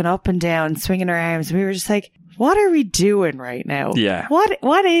 walking up and down, swinging our arms. And we were just like, what are we doing right now? Yeah.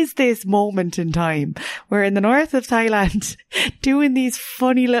 What is this moment in time? We're in the north of Thailand doing these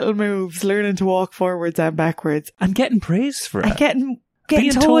funny little moves, learning to walk forwards and backwards. And getting praised for it. And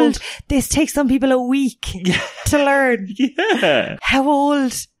getting told this takes some people a week to learn. Yeah. How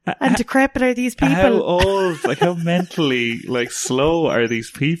old and decrepit are these people? How old? Like, how mentally, like, slow are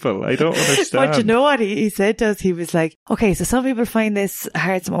these people? I don't understand. But you know what he said to us? He was like, okay, so some people find this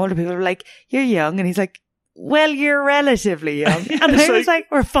hard, some older people are like, you're young. And he's like, well, you're relatively young. And I was like,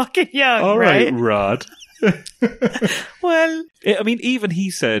 we're fucking young, all right, Rod. Well, I mean, even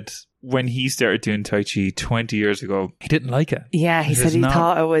he said when he started doing Tai Chi 20 years ago, he didn't like it. Yeah, he said he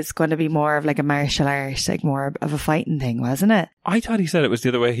thought it was going to be more of like a martial art, like more of a fighting thing, wasn't it? I thought he said it was the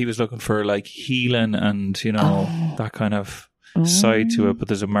other way. He was looking for like healing and, you know, that kind of side to it, but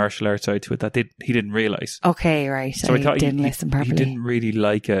there's a martial art side to it that he didn't realise. Okay, right. So I thought didn't listen properly. He didn't really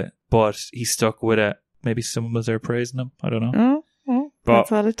like it, but he stuck with it. Maybe someone was there praising him. I don't know. But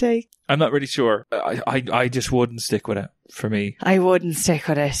that's what it takes. I'm not really sure. I just wouldn't stick with it for me. I wouldn't stick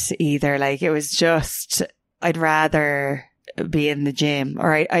with it either. Like, it was just, I'd rather be in the gym,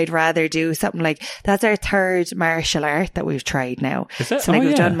 or I'd rather do something like, that's our third martial art that we've tried now. Is it? So like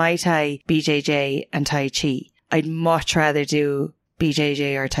we've done Muay Thai, BJJ and Tai Chi. I'd much rather do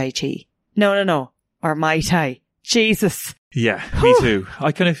BJJ or Tai Chi. No. Or Muay Thai. Jesus. Yeah, me too.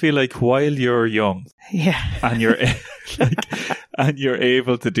 I kind of feel like while you're young, and you're like, and you're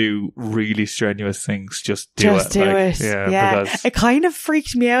able to do really strenuous things, just do it. Yeah. Because it kind of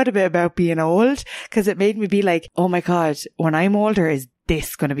freaked me out a bit about being old, because it made me be like, oh my God, when I'm older, is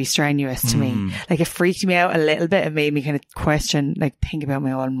this going to be strenuous to me? Like, it freaked me out a little bit. It made me kind of question, like, think about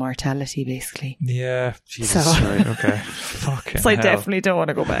my own mortality, basically. Yeah. Jesus, right. Okay. Fucking So I hell. definitely don't want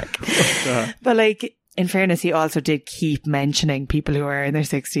to go back. But like, in fairness, he also did keep mentioning people who are in their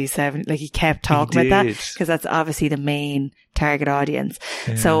 60s, 70s. Like, he kept talking about that, because that's obviously the main target audience.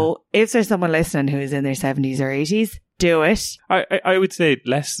 Yeah. So if there's someone listening who's in their 70s or 80s, do it. I would say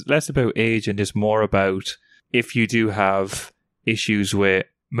less about age and just more about if you do have issues with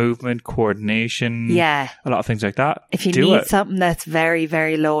movement, coordination, Yeah. a lot of things like that. If you do need it. something that's very,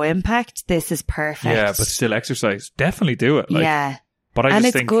 very low impact, this is perfect. Yeah, but still exercise. Definitely do it. Like, yeah. But I And just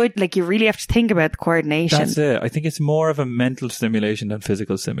it's think good. Like, you really have to think about the coordination. that's it. I think it's more of a mental stimulation than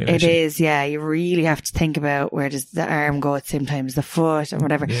physical stimulation. It is, yeah. You really have to think about where does the arm go at the same time as the foot and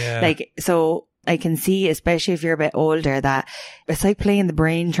whatever. Yeah. Like, so I can see, especially if you're a bit older, that it's like playing the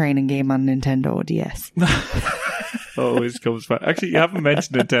brain training game on Nintendo DS. Always comes back. Actually, you haven't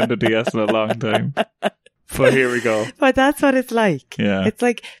mentioned Nintendo DS in a long time. But here we go. But that's what it's like. Yeah. It's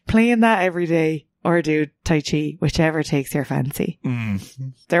like playing that every day, or do Tai Chi, whichever takes your fancy.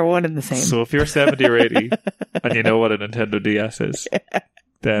 They're one and the same. So if you're 70 or 80 and you know what a Nintendo DS is,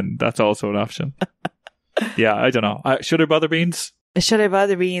 then that's also an option. Yeah, I don't know. Should I bother beans? Should I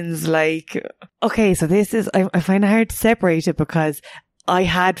bother beans? Like, okay, so this is, I find it hard to separate it, because I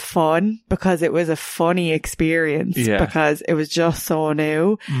had fun, because it was a funny experience, because it was just so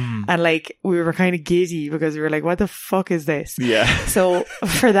new. And like, we were kind of giddy because we were like, what the fuck is this? Yeah. So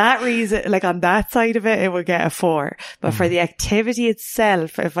for that reason, like on that side of it, it would get a 4. But for the activity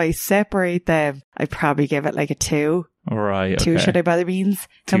itself, if I separate them, I'd probably give it like a 2. Right. 2 okay. should I bother beans?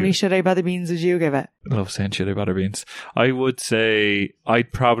 How 2. many should I bother beans would you give it? I love saying should I bother beans. I would say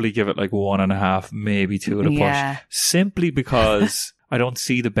I'd probably give it like 1.5, maybe 2 at a Yeah. push. Simply because I don't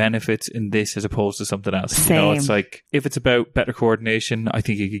see the benefits in this as opposed to something else. Same. You know, it's like, if it's about better coordination, I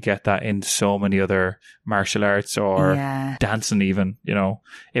think you could get that in so many other martial arts or dancing even, you know.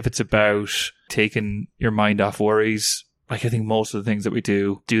 If it's about taking your mind off worries, like I think most of the things that we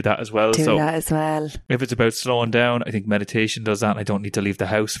do that as well. Do that as well. If it's about slowing down, I think meditation does that, and I don't need to leave the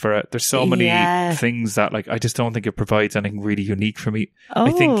house for it. There's so many things that, like, I just don't think it provides anything really unique for me. Oh.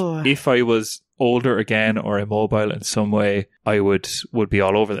 I think if I was older again or immobile in some way, I would be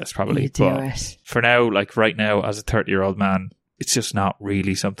all over this probably. You do but it. for now, like right now, as a 30-year-old man, it's just not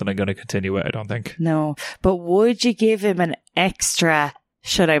really something I'm going to continue with, I don't think. No. But would you give him an extra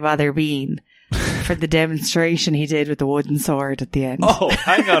should I bother bean for the demonstration he did with the wooden sword at the end? Oh,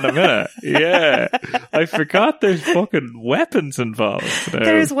 hang on a minute. Yeah. I forgot there's fucking weapons involved now.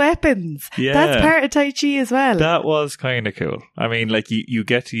 There's weapons. Yeah. That's part of Tai Chi as well. That was kind of cool. I mean, like, you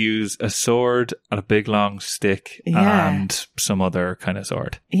get to use a sword and a big long stick and some other kind of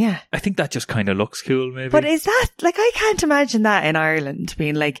sword. Yeah. I think that just kind of looks cool, maybe. But is that, like, I can't imagine that in Ireland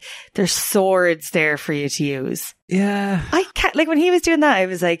being like, there's swords there for you to use. Yeah. I can't, like, when he was doing that, I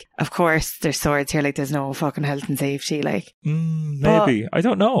was like, of course there's swords here, like there's no fucking health and safety, like. Maybe. I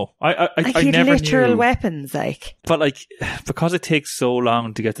don't know. I never literal knew. weapons, like. But like, because it takes so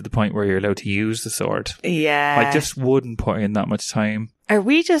long to get to the point where you're allowed to use the sword, Yeah. I just wouldn't put in that much time. Are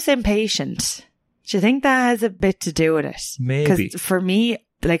we just impatient? Do you think that has a bit to do with it? Maybe. Because for me,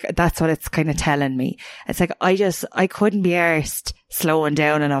 like, that's what it's kind of telling me. It's like, I couldn't be arsed slowing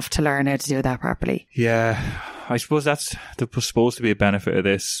down enough to learn how to do that properly. Yeah. I suppose that's supposed to be a benefit of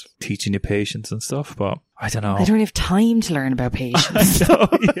this, teaching you patience and stuff, but I don't know. I don't have time to learn about patience.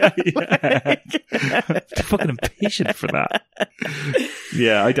 Yeah. I'm fucking impatient for that.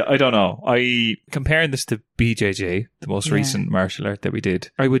 Yeah, I don't know. Comparing this to BJJ, the most recent martial art that we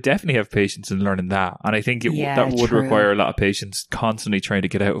did, I would definitely have patience in learning that. And I think that would require a lot of patience, constantly trying to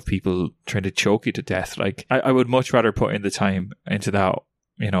get out of people, trying to choke you to death. Like, I would much rather put in the time into that,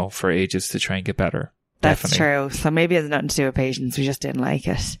 you know, for ages to try and get better. That's Definitely. true. So maybe it has nothing to do with patience. We just didn't like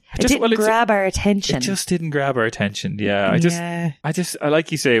it. It didn't grab our attention. It just didn't grab our attention. Yeah. I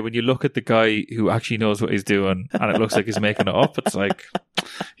like you say, when you look at the guy who actually knows what he's doing and it looks like he's making it up, it's like,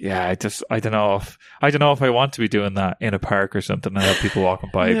 yeah, I don't know if I want to be doing that in a park or something and have people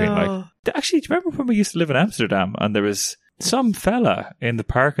walking by being like, actually, do you remember when we used to live in Amsterdam and there was some fella in the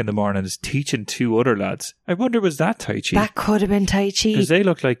park in the morning is teaching 2 other lads. I wonder, was that Tai Chi? That could have been Tai Chi. Because they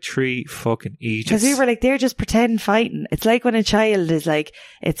look like 3 fucking Aegis. Because we were like, they're just pretend fighting. It's like when a child is like,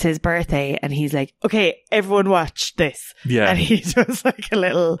 it's his birthday and he's like, okay, everyone watch this. Yeah. And he does like a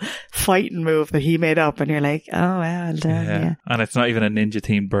little fighting move that he made up and you're like, oh, well done. Yeah. And it's not even a ninja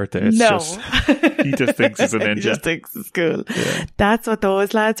themed birthday. It's no. just, he just thinks it's a ninja. He just thinks it's cool. Yeah. That's what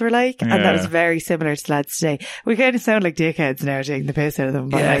those lads were like. Yeah. And that was very similar to lads today. We kind of sound like dickheads now, taking the piss out of them.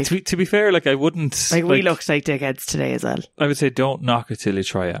 But yeah, like, to be fair, like I wouldn't... Like we looked like dickheads today as well. I would say don't knock it till you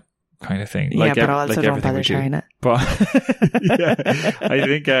try it, kind of thing. Yeah, Like but also like don't bother trying it. But yeah, I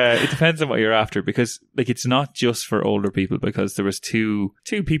think it depends on what you're after, because like it's not just for older people, because there was two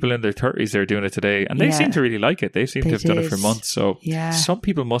people in their 30s that are doing it today and they seem to really like it. They seem to have done it for months. So some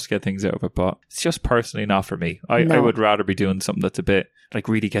people must get things out of it, but it's just personally not for me. I would rather be doing something that's a bit like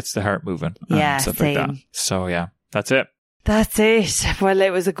really gets the heart moving and stuff like that. So yeah, that's it. That's it. Well, it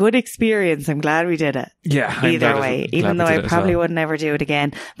was a good experience. I'm glad we did it. Yeah. Either way, even though I probably would never do it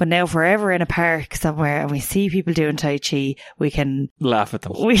again. But now if we're ever in a park somewhere and we see people doing Tai Chi, we can laugh at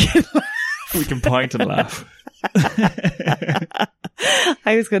them. We can point and laugh.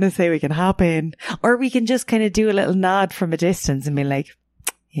 I was going to say we can hop in, or we can just kind of do a little nod from a distance and be like,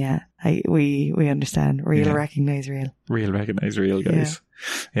 yeah, we understand. Real recognize real. Real recognize real, guys.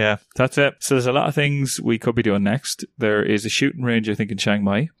 Yeah, that's it. So there's a lot of things we could be doing next. There is a shooting range, I think, in Chiang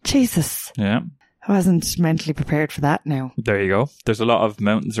Mai. Jesus. Yeah. I wasn't mentally prepared for that now. There you go. There's a lot of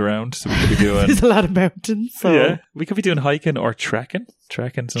mountains around, so we could be doing... There's a lot of mountains. So. Yeah. We could be doing hiking or trekking.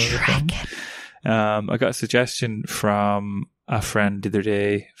 Trekking's another thing. I got a suggestion from a friend the other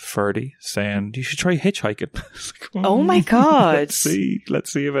day, Ferdy, saying you should try hitchhiking. Like, oh my God.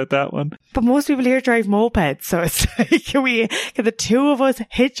 Let's see about that one. But most people here drive mopeds, so it's like, can the two of us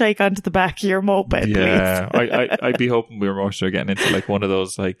hitchhike onto the back of your moped, yeah, please? I'd be hoping we were more so getting into like one of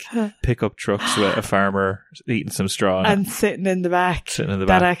those like pickup trucks with a farmer eating some straw and sitting in the back.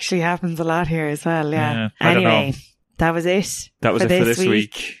 That actually happens a lot here as well, yeah. Anyway, that was it. That was it for this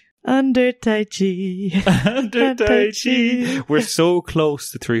week. Under Tai Chi. Under Tai Chi. We're so close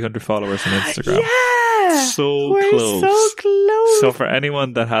to 300 followers on Instagram. Yeah. We're so close. So for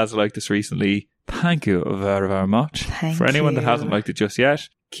anyone that has liked us recently, thank you very much. For anyone that hasn't liked it just yet,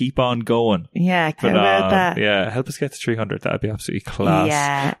 keep on going. Yeah, how about that? Yeah, help us get to 300. That'd be absolutely class.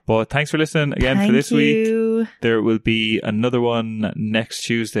 Yeah. But thanks for listening again for this week. There will be another one next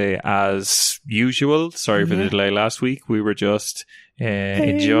Tuesday as usual. Sorry for the delay last week. We were just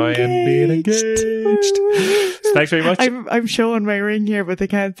enjoying being engaged. So thanks very much. I'm showing my ring here, but they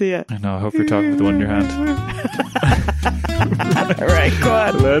can't see it. I know. I hope you're talking with the one in your hand. All right, go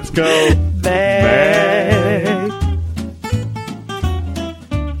on. Let's go. Bye.